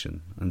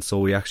interaction, and so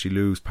we actually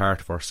lose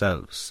part of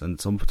ourselves. And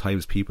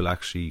sometimes people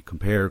actually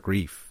compare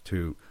grief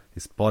to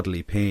this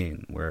bodily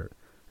pain, where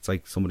it's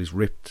like somebody's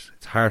ripped,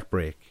 it's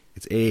heartbreak,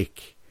 it's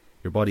ache,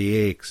 your body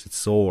aches, it's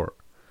sore.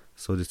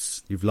 So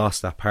you've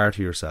lost that part of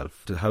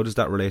yourself. How does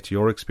that relate to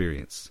your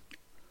experience?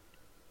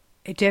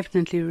 It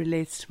definitely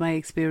relates to my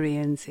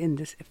experience in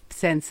the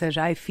sense that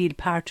I feel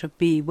part of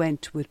me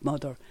went with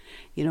Mother.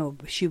 You know,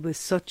 she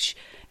was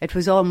it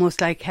was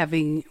almost like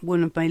having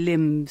one of my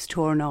limbs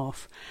torn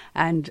off.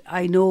 And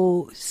I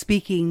know,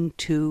 speaking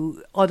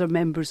to other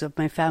members of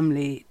my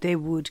family, they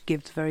would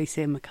give the very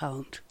same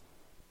account.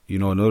 You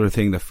know, another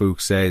thing that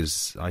Fuchs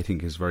says, I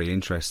think is very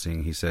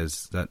interesting. He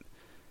says that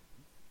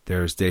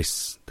there's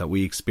this, that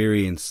we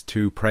experience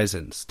two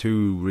presents,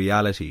 two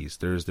realities.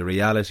 There's the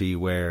reality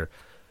where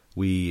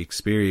we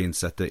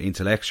experience at the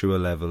intellectual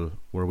level,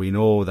 where we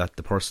know that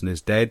the person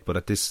is dead, but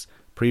at this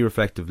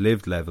pre-reflective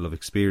lived level of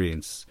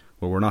experience,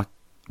 where we're not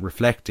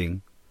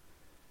reflecting,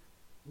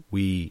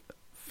 we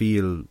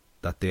feel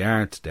that they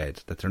aren't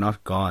dead, that they're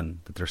not gone,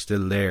 that they're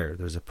still there.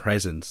 There's a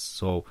presence.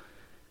 So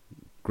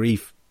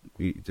grief,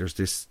 there's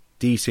this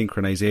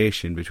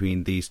desynchronization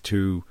between these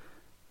two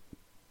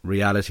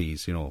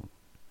realities, you know.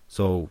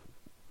 So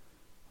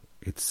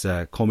it's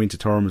coming to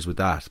terms with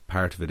that.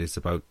 Part of it is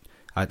about,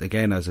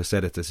 again, as I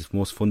said, it's this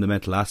most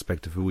fundamental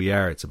aspect of who we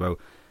are. It's about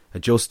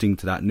adjusting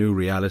to that new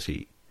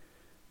reality.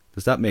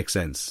 Does that make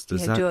sense?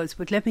 It does.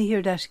 But let me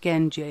hear that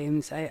again,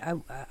 James.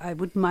 I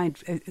wouldn't mind,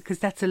 because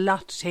that's a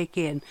lot to take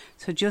in.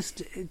 So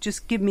just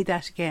give me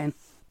that again.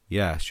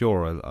 Yeah,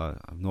 sure.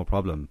 No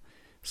problem.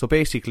 So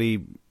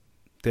basically,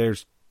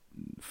 there's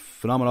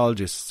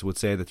phenomenologists would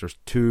say that there's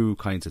two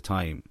kinds of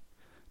time.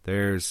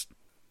 There's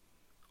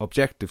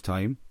objective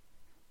time,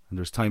 and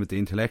there's time at the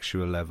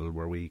intellectual level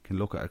where we can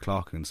look at a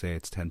clock and say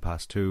it's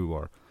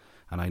 2:10,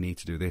 and I need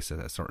to do this at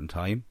a certain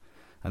time.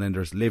 And then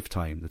there's lived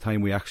time, the time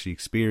we actually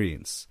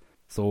experience.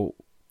 So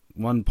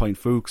one point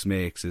Fuchs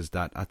makes is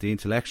that at the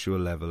intellectual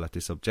level, at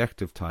this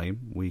objective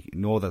time, we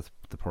know that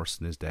the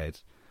person is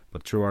dead,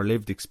 but through our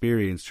lived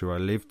experience, through our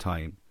lived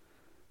time,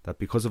 that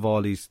because of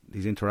all these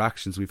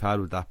interactions we've had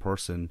with that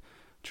person,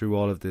 through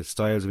all of the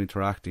styles of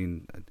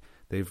interacting,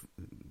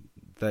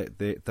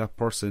 that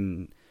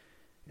person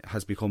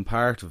has become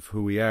part of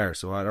who we are.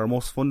 So at our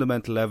most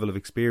fundamental level of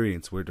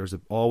experience, where there's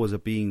always a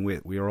being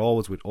with, we are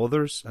always with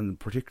others, and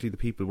particularly the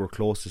people we're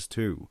closest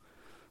to.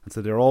 And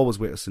so they're always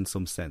with us in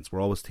some sense.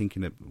 We're always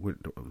thinking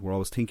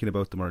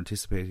about them, or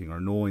anticipating,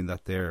 or knowing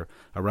that they're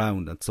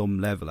around at some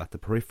level, at the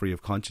periphery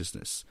of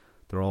consciousness.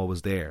 They're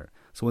always there.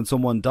 So when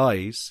someone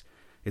dies,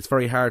 it's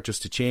very hard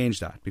just to change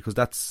that, because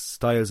that's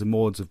styles and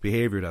modes of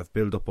behaviour that have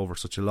built up over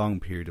such a long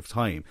period of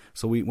time.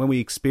 So when we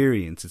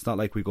experience, it's not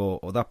like we go,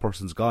 oh, that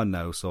person's gone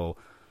now, so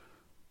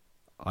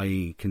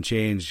I can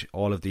change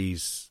all of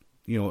these,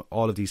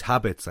 all of these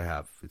habits I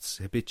have. It's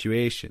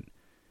habituation.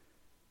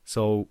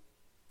 So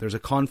there's a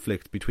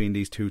conflict between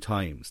these two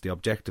times: the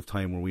objective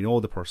time where we know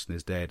the person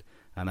is dead,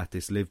 and at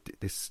this lived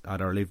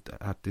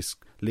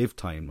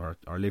time, or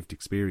our lived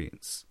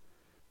experience.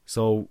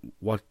 So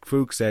what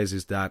Fuchs says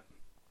is that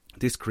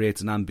this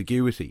creates an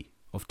ambiguity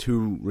of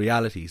two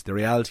realities: the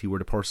reality where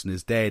the person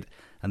is dead,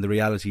 and the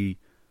reality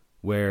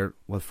where,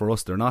 well, for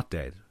us, they're not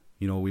dead.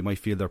 We might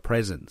feel their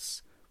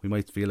presence. We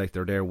might feel like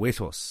they're there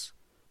with us.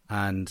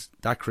 And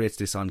that creates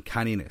this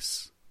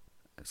uncanniness.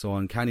 So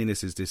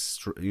uncanniness is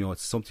this,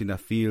 it's something that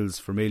feels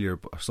familiar,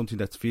 or something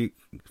that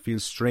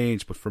feels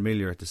strange but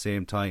familiar at the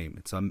same time.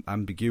 It's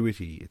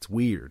ambiguity. It's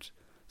weird.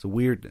 It's a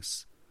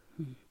weirdness.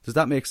 Does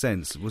that make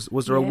sense?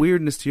 Was there a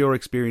weirdness to your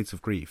experience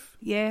of grief?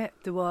 Yeah,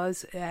 there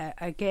was.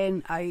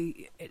 Again,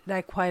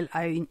 while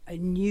I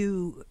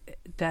knew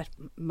that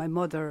my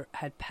mother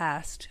had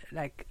passed,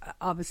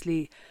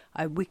 obviously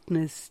I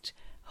witnessed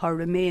her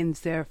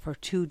remains there for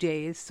 2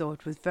 days, so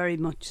it was very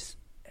much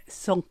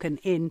sunken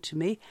into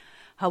me.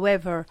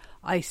 However,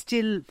 I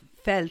still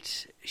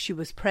felt she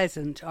was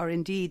present, or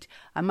indeed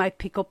I might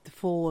pick up the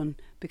phone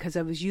because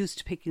I was used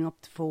to picking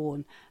up the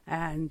phone,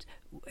 and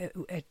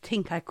I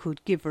think I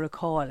could give her a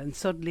call, and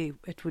suddenly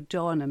it would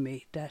dawn on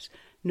me that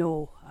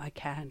no, I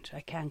can't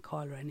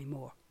call her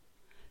anymore.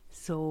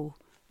 So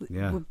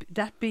would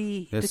that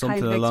be the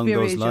kind of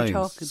experience you're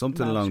talking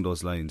something about? along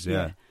those lines,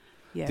 yeah.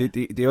 Yeah.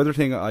 The other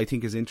thing I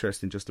think is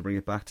interesting, just to bring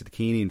it back to the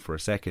keening for a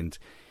second.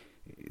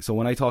 So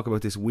when I talk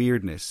about this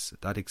weirdness,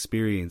 that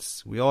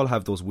experience, we all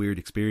have those weird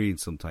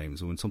experiences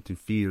sometimes. When something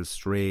feels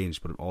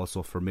strange but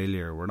also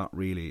familiar, we're not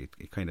really,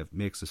 it kind of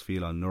makes us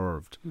feel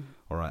unnerved,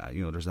 or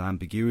there's an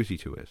ambiguity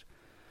to it.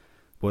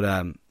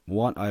 But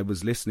what I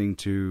was listening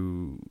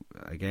to,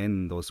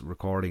 again, those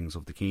recordings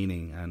of the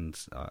keening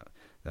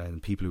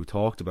and people who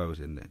talked about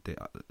it, and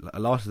a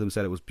lot of them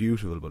said it was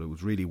beautiful, but it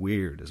was really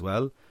weird as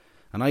well.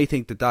 And I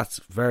think that's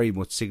very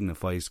much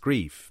signifies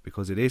grief,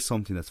 because it is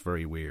something that's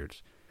very weird.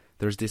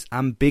 There's this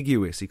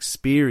ambiguous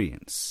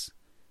experience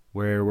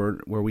where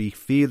we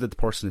feel that the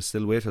person is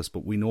still with us,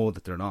 but we know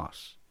that they're not,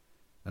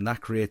 and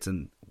that creates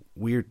a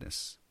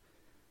weirdness.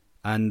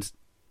 And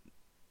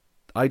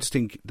I just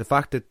think the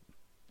fact that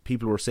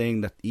people were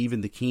saying that even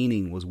the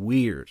keening was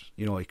weird,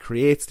 it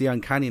creates the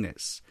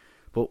uncanniness.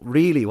 But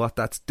really, what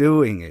that's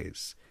doing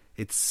is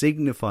it's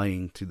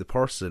signifying to the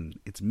person,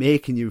 it's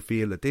making you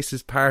feel that this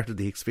is part of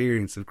the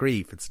experience of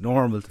grief. It's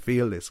normal to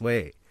feel this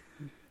way.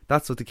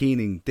 That's what the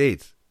keening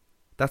did.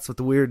 That's what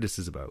the weirdness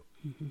is about.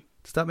 Mm-hmm.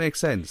 Does that make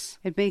sense?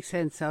 It makes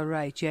sense, all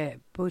right, yeah.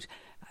 But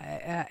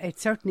it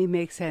certainly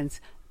makes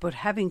sense. But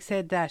having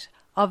said that,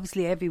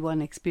 obviously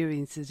everyone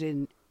experiences it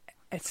in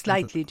a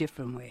slightly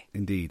different way.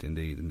 Indeed.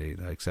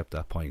 I accept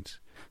that point.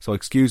 So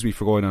excuse me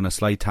for going on a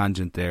slight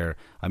tangent there.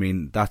 I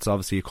mean, that's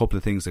obviously a couple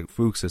of things that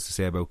Fuchs has to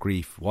say about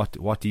grief.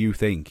 What do you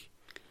think?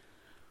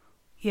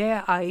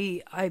 Yeah,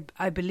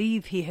 I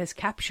believe he has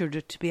captured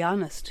it, to be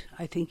honest.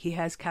 I think he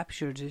has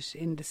captured it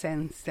in the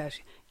sense that,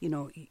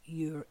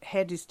 your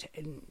head is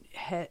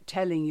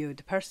telling you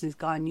the person is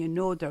gone,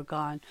 they're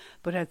gone,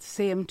 but at the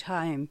same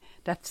time,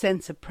 that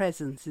sense of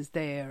presence is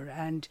there,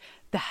 and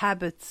the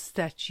habits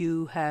that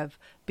you have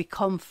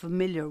become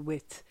familiar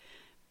with,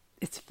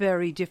 it's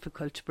very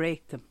difficult to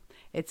break them.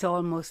 It's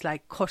almost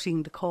like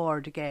cutting the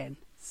cord again.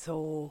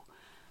 So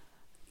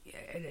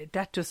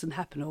that doesn't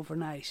happen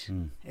overnight.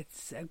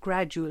 It's a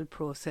gradual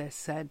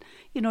process, and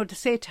to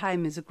say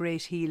time is a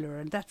great healer,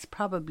 and that's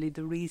probably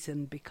the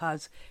reason,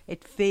 because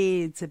it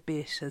fades a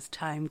bit as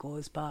time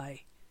goes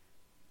by.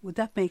 Would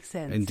that make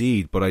sense?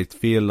 Indeed, but I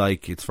feel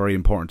like it's very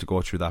important to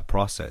go through that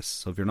process.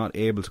 So if you're not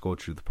able to go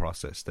through the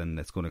process, then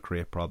it's going to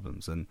create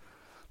problems, and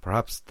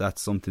perhaps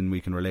that's something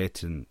we can relate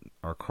to in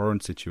our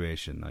current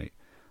situation.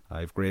 I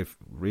have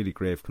really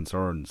grave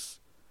concerns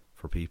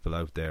for people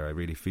out there. I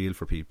really feel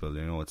for people.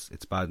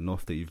 It's bad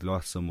enough that you've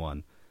lost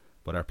someone,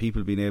 but are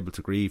people being able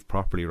to grieve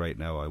properly right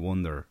now? I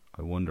wonder,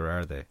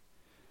 are they?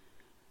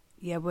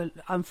 Yeah, well,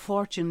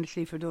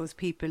 unfortunately for those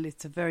people,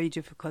 it's a very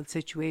difficult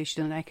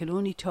situation, and I can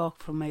only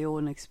talk from my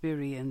own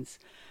experience,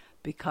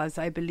 because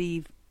I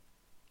believe,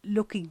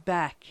 looking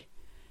back,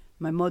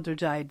 my mother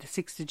died the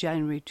 6th of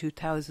January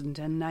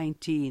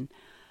 2019.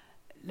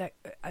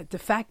 The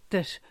fact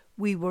that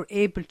we were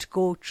able to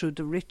go through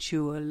the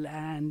ritual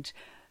and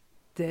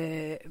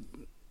the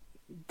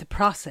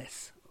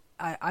process,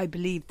 I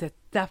believe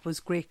that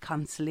was great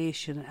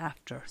consolation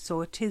after.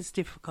 So it is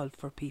difficult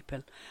for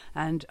people,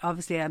 and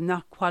obviously I'm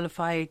not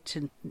qualified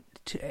to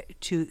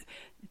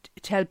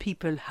tell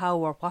people how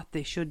or what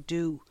they should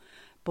do,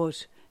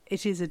 but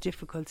it is a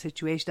difficult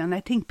situation, and I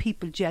think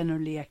people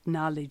generally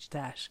acknowledge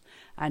that,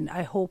 and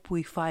I hope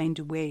we find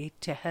a way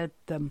to help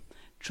them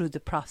through the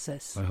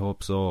process. I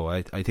hope so.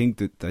 I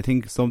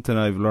think something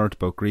I've learnt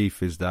about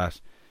grief is that,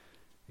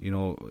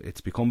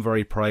 it's become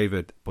very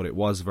private, but it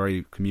was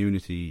very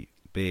community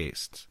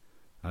based,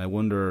 and I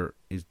wonder,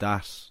 is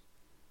that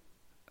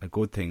a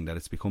good thing that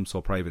it's become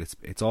so private?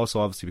 It's also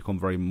obviously become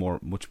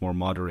much more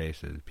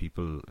moderated.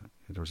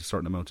 There was a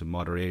certain amount of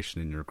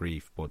moderation in your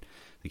grief, but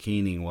the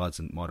keening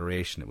wasn't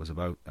moderation. It was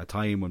about a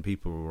time when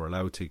people were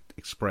allowed to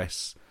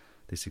express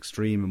this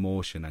extreme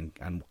emotion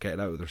and get it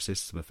out of their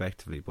system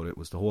effectively, but it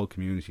was the whole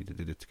community that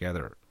did it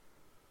together.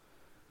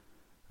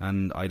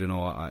 And I don't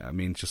know, I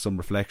mean, just some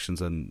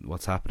reflections on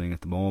what's happening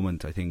at the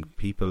moment. I think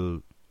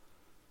people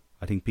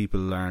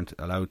aren't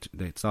allowed to,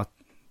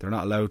 they're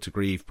not allowed to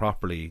grieve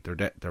properly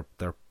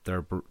their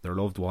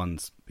loved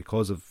ones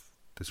because of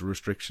these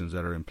restrictions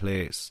that are in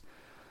place.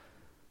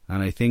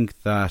 And I think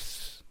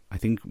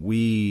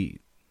we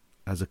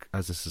as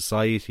a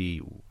society,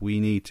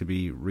 we need to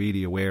be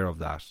really aware of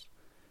that,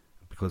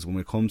 because when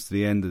it comes to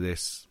the end of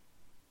this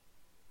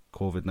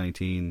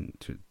COVID-19,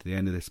 to the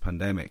end of this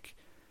pandemic,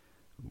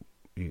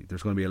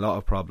 there's going to be a lot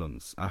of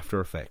problems,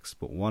 after effects.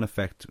 But one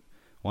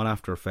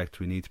after effect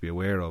we need to be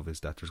aware of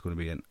is that there's going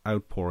to be an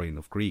outpouring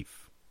of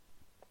grief,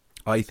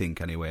 I think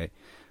anyway.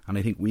 And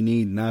I think we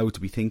need now to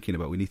be thinking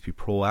about, we need to be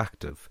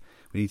proactive.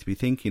 We need to be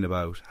thinking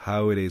about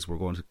how it is we're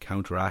going to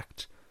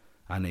counteract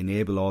and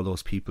enable all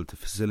those people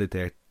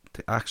to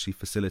actually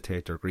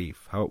facilitate their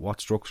grief. What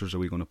structures are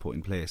we going to put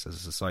in place as a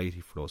society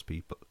for those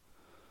people?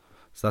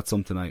 So that's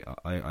something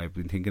I've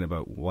been thinking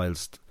about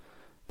whilst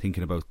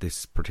thinking about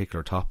this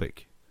particular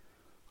topic.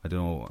 I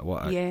don't know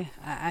what. Yeah,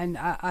 and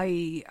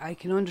I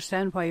can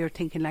understand why you're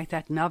thinking like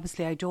that, and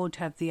obviously I don't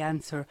have the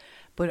answer,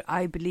 but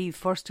I believe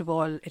first of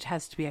all it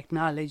has to be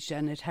acknowledged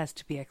and it has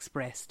to be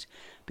expressed,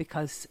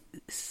 because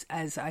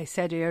as I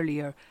said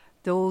earlier,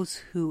 those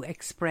who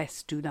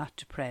express do not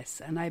depress,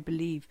 and I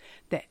believe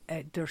that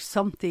there's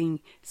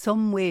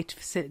some way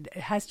it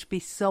has to be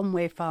some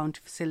way found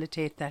to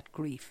facilitate that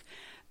grief,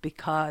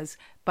 because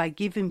by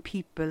giving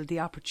people the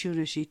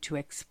opportunity to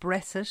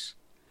express it.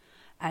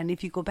 And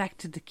if you go back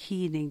to the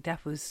keening,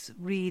 that was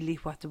really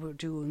what they were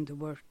doing. They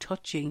were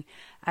touching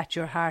at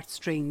your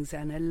heartstrings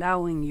and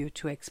allowing you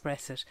to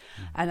express it.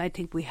 And I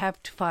think we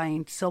have to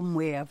find some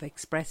way of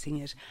expressing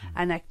it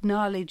and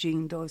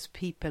acknowledging those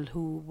people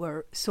who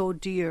were so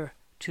dear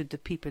to the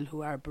people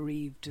who are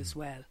bereaved as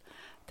well,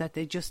 that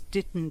they just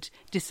didn't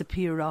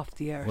disappear off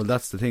the earth. Well,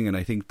 that's the thing, and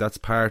I think that's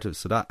part of,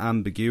 so that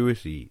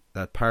ambiguity,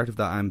 that part of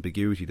that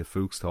ambiguity that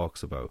Fuchs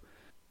talks about.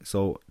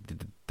 So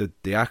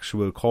the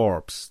actual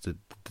corpse,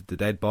 the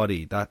dead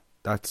body,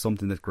 that's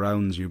something that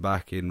grounds you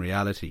back in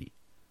reality.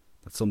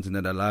 That's something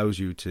that allows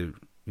you to,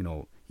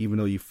 even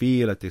though you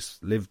feel at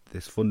this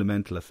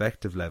fundamental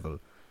affective level,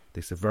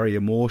 this very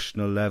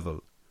emotional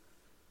level,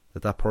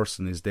 that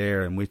person is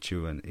there and with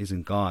you and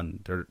isn't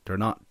gone. They're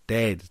not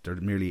dead. They're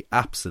merely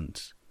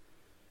absent.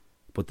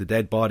 But the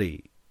dead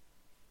body,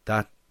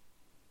 that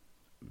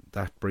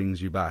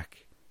brings you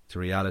back to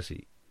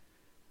reality.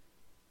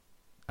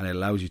 And it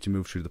allows you to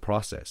move through the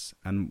process.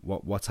 And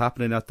what's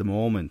happening at the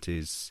moment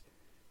is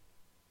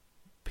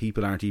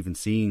people aren't even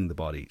seeing the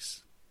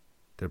bodies.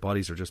 Their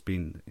bodies are just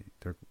being,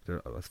 they're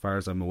as far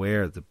as I'm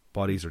aware, the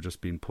bodies are just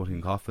being put in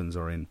coffins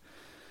or in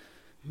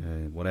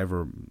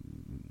whatever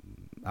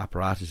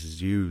apparatus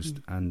is used,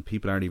 and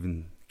people aren't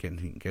even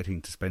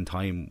getting to spend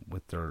time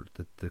with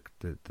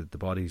the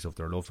bodies of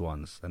their loved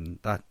ones, and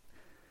that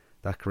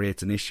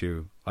creates an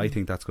issue. I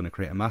think that's going to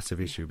create a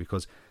massive issue,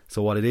 because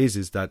so what it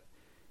is that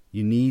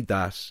you need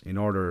that in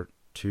order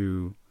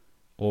to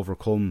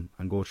overcome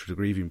and go through the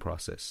grieving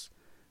process.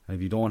 And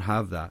if you don't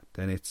have that,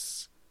 then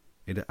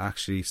it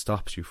actually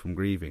stops you from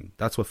grieving.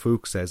 That's what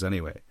Fuchs says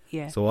anyway.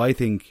 Yeah. So I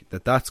think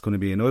that's going to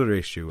be another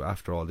issue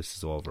after all this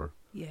is over.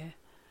 Yeah.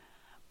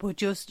 But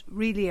just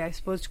really, I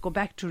suppose, to go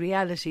back to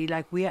reality,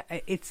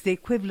 it's the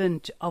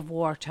equivalent of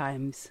war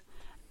times.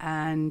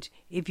 And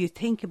if you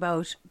think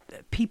about,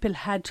 people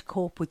had to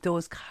cope with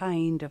those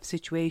kind of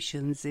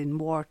situations in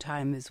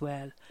wartime as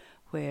well,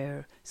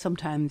 where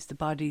sometimes the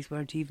bodies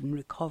weren't even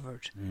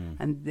recovered,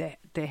 and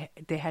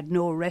they had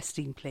no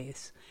resting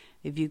place.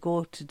 If you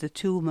go to the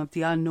tomb of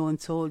the unknown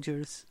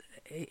soldiers,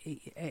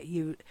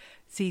 you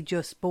see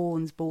just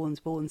bones.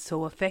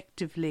 So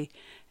effectively,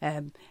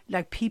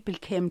 people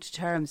came to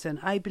terms, and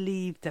I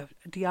believe that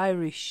the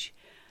Irish,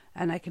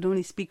 and I can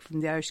only speak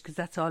from the Irish because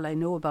that's all I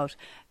know about,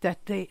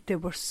 that they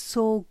were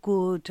so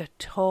good at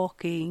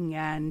talking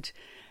and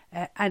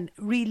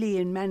really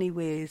in many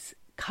ways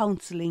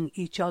counselling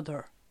each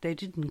other. They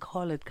didn't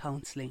call it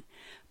counselling,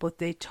 but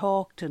they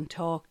talked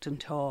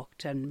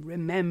and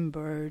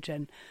remembered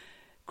and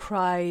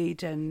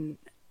cried and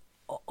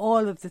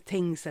all of the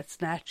things that's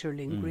natural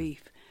in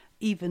grief,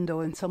 even though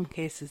in some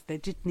cases they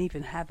didn't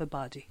even have a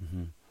body.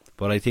 Mm-hmm.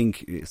 But I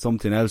think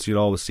something else you'll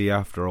always see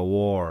after a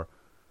war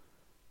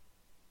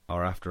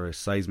or after a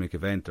seismic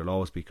event, there'll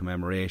always be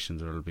commemorations,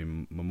 or there'll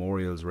be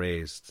memorials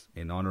raised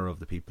in honour of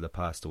the people that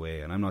passed away.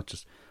 And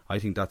I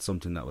think that's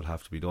something that will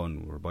have to be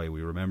done, whereby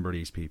we remember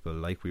these people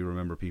like we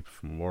remember people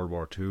from World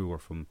War II or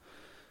from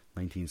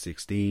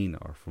 1916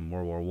 or from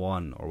World War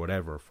I or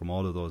whatever, from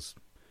all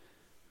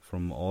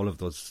of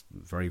those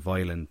very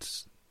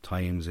violent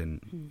times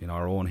in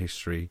our own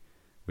history.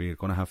 We're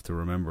going to have to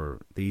remember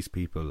these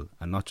people,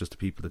 and not just the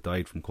people that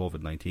died from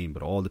COVID-19,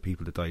 but all the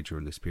people that died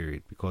during this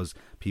period, because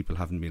people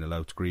haven't been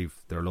allowed to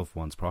grieve their loved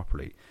ones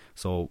properly.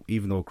 So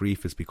even though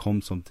grief has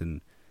become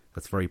something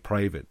that's very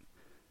private,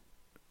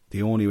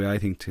 the only way I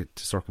think to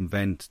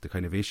circumvent the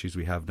kind of issues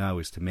we have now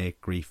is to make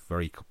grief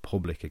very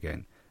public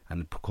again,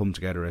 and come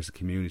together as a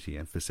community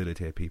and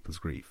facilitate people's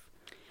grief.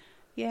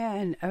 Yeah,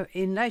 and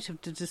in light of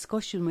the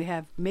discussion we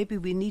have, maybe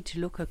we need to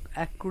look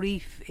at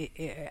grief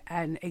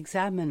and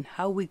examine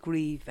how we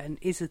grieve, and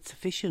is it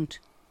sufficient?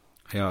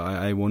 Yeah,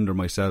 I wonder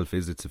myself,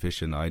 is it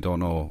sufficient? I don't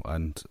know,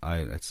 and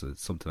it's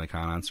something I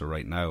can't answer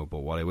right now. But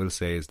what I will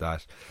say is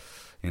that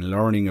in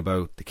learning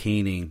about the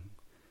keening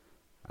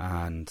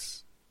and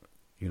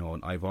you know,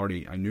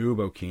 I knew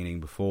about keening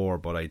before,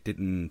 but I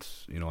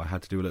didn't, you know, I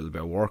had to do a little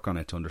bit of work on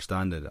it to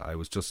understand it. I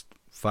was just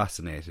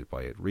fascinated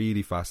by it,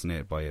 really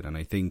fascinated by it. And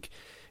I think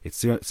it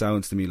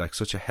sounds to me like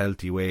such a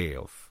healthy way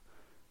of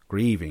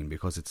grieving,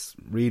 because it's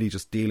really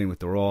just dealing with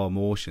the raw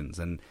emotions,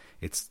 and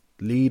it's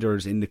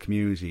leaders in the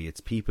community,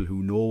 it's people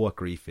who know what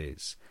grief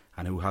is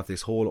and who have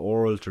this whole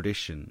oral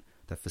tradition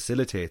that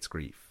facilitates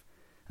grief,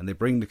 and they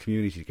bring the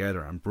community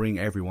together and bring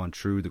everyone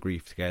through the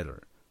grief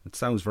together. It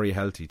sounds very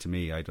healthy to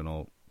me. I don't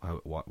know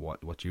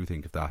what you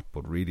think of that,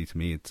 but really to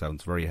me it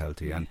sounds very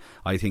healthy. And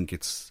I think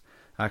it's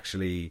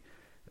actually,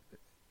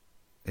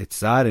 it's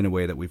sad in a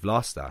way that we've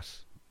lost that,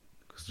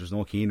 because there's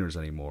no keeners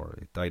anymore.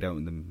 It died out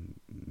in the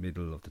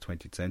middle of the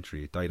 20th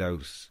century. It died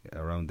out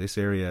around this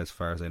area, as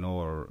far as I know,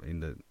 or in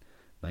the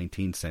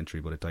 19th century,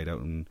 but it died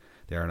out in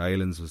the Aran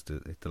Islands was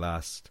the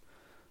last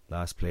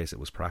place it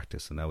was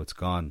practiced, and now it's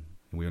gone.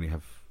 And we only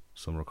have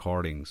some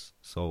recordings,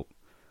 so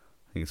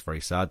I think it's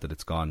very sad that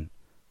it's gone.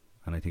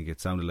 And I think it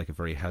sounded like a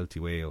very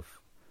healthy way of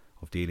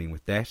dealing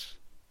with death.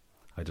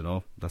 I don't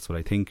know, that's what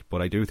I think.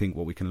 But I do think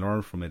what we can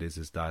learn from it is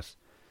that,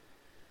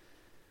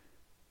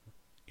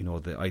 you know,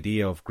 the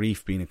idea of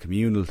grief being a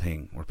communal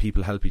thing where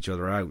people help each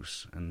other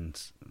out.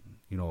 And,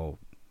 you know,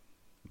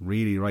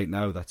 really right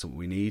now that's what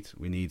we need.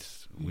 We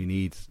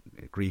need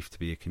grief to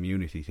be a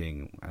community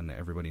thing, and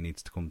everybody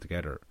needs to come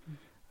together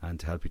and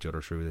to help each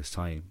other through this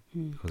time.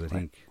 Because I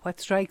think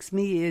what strikes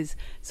me is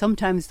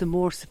sometimes the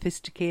more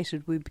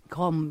sophisticated we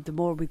become, the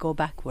more we go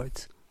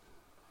backwards.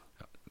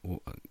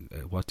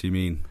 What do you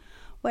mean?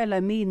 Well, I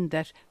mean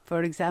that,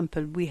 for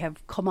example, we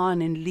have come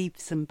on in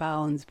leaps and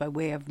bounds by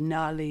way of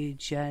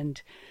knowledge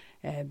and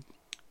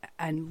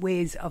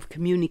ways of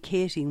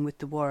communicating with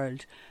the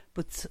world.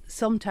 But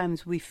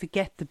sometimes we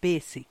forget the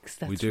basics.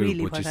 That's we do,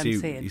 really but what I'm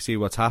saying. You see,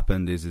 what's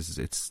happened is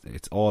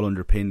it's all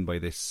underpinned by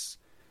this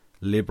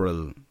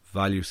liberal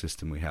value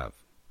system we have.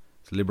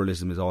 So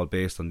liberalism is all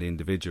based on the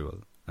individual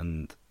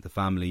and the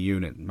family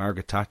unit.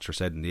 Margaret Thatcher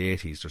said in the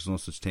 80s, there's no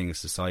such thing as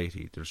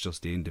society, there's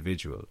just the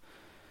individual.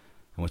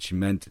 And what she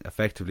meant,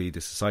 effectively,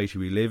 the society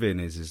we live in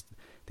is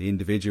the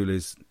individual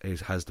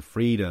has the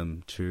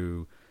freedom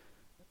to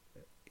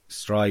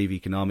strive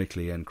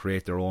economically and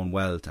create their own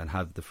wealth and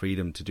have the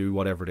freedom to do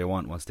whatever they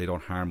want once they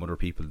don't harm other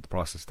people in the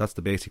process. That's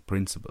the basic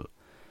principle.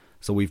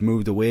 So we've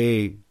moved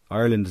away.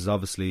 Ireland has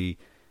obviously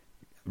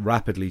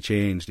rapidly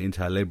changed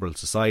into a liberal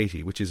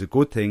society, which is a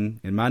good thing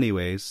in many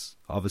ways.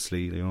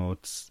 Obviously, you know,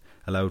 it's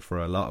allowed for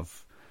a lot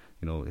of,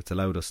 you know, it's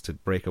allowed us to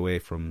break away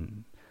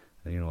from,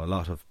 you know, a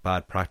lot of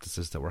bad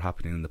practices that were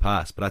happening in the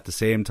past. But at the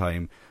same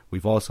time,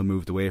 we've also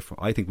moved away from,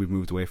 I think we've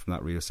moved away from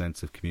that real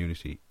sense of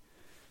community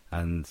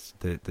and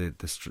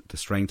the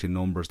strength in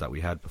numbers that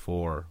we had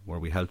before, where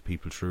we helped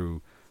people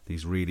through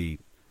these really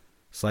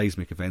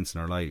seismic events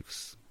in our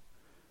lives.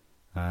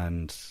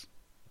 And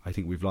I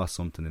think we've lost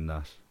something in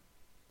that.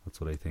 That's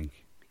what I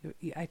think.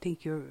 I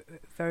think you're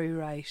very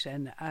right,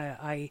 and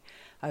I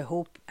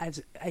hope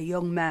as a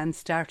young man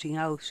starting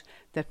out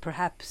that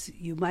perhaps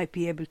you might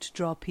be able to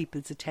draw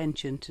people's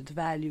attention to the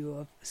value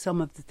of some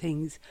of the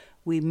things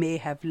we may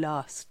have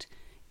lost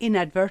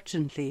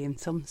inadvertently in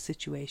some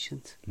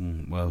situations.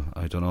 Well,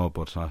 I don't know,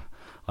 but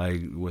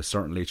I will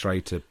certainly try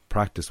to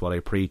practice what I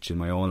preach in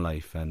my own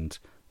life, and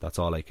that's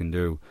all I can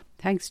do.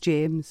 Thanks,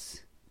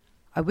 James.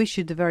 I wish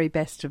you the very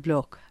best of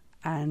luck.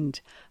 And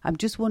I'm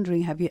just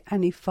wondering, have you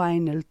any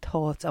final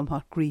thoughts on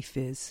what grief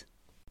is?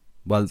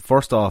 Well,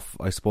 first off,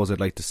 I suppose I'd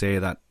like to say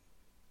that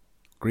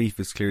grief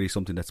is clearly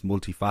something that's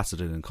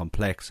multifaceted and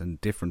complex and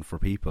different for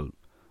people.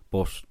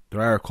 But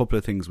there are a couple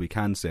of things we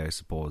can say, I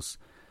suppose.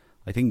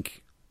 I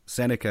think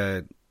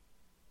Seneca,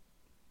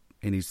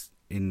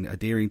 in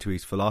adhering to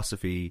his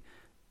philosophy,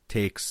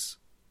 takes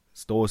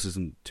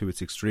Stoicism to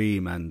its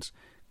extreme and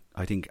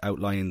I think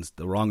outlines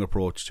the wrong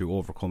approach to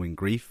overcoming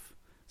grief.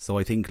 So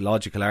I think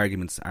logical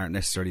arguments aren't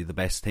necessarily the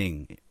best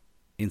thing.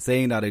 In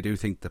saying that, I do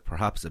think that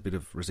perhaps a bit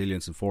of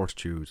resilience and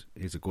fortitude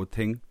is a good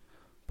thing.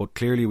 But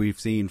clearly we've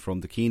seen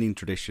from the Keening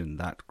tradition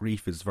that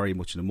grief is very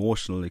much an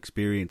emotional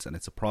experience, and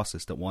it's a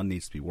process that one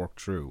needs to be worked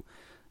through,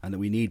 and that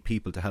we need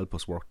people to help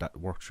us work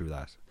through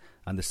that.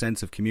 And the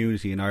sense of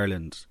community in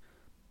Ireland,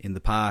 in the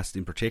past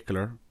in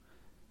particular,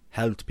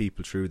 helped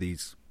people through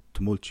these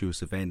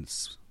tumultuous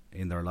events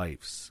in their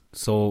lives.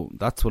 So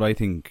that's what I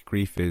think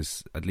grief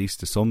is, at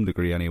least to some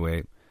degree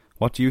anyway.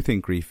 What do you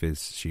think grief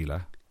is,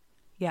 Sheila?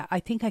 Yeah, I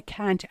think I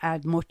can't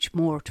add much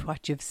more to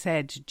what you've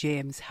said,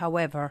 James.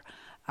 However,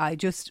 I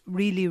just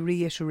really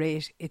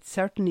reiterate, it's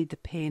certainly the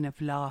pain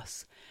of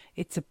loss.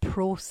 It's a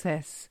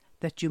process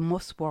that you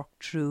must work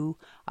through.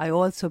 I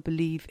also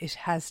believe it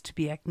has to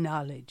be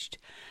acknowledged.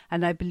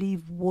 And I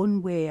believe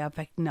one way of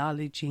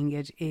acknowledging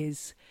it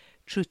is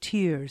through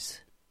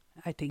tears.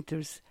 I think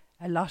there's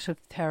a lot of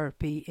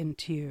therapy in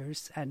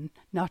tears, and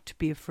not to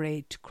be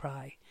afraid to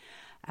cry.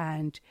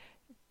 And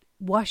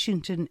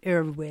Washington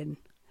Irving,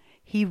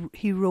 he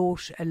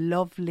wrote a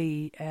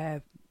lovely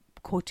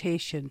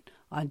quotation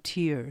on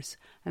tears,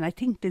 and I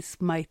think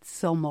this might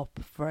sum up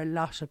for a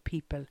lot of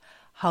people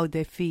how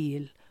they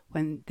feel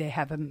when they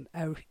have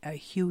a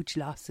huge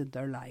loss in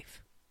their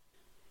life.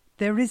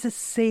 There is a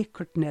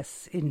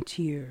sacredness in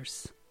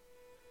tears.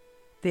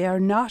 They are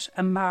not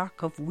a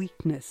mark of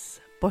weakness,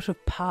 but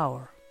of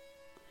power.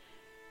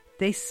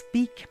 They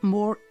speak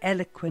more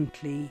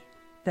eloquently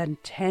than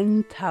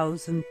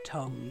 10,000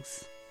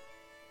 tongues.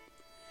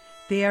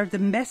 They are the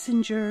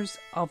messengers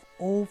of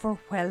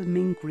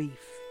overwhelming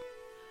grief,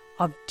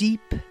 of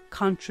deep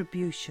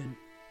contribution,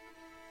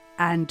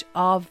 and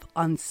of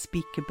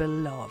unspeakable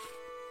love.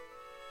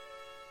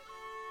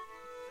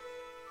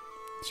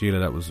 Sheila,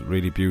 that was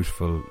really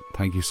beautiful.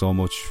 Thank you so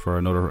much for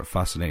another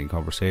fascinating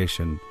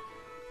conversation.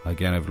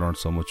 Again, I've learned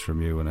so much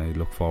from you, and I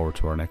look forward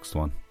to our next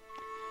one.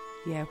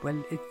 Yeah,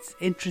 well, it's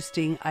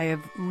interesting. I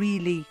have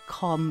really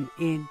come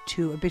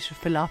into a bit of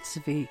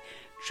philosophy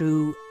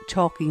through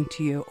talking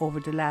to you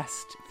over the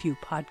last few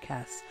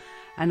podcasts,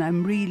 and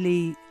I'm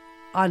really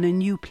on a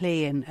new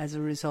plane as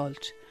a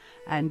result,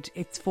 and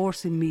it's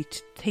forcing me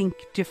to think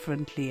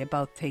differently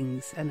about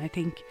things, and I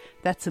think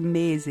that's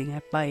amazing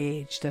at my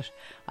age, that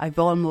I've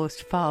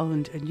almost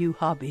found a new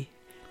hobby.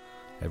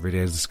 Every day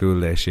is a school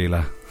day,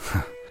 Sheila.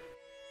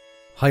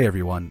 Hi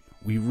everyone,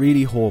 we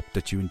really hope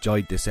that you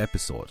enjoyed this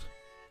episode.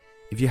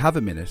 If you have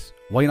a minute,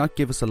 why not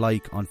give us a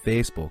like on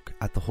Facebook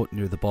at The Hut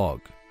Near the Bog,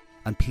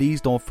 and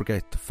please don't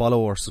forget to follow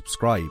or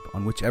subscribe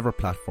on whichever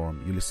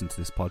platform you listen to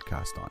this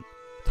podcast on.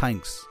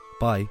 Thanks,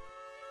 bye.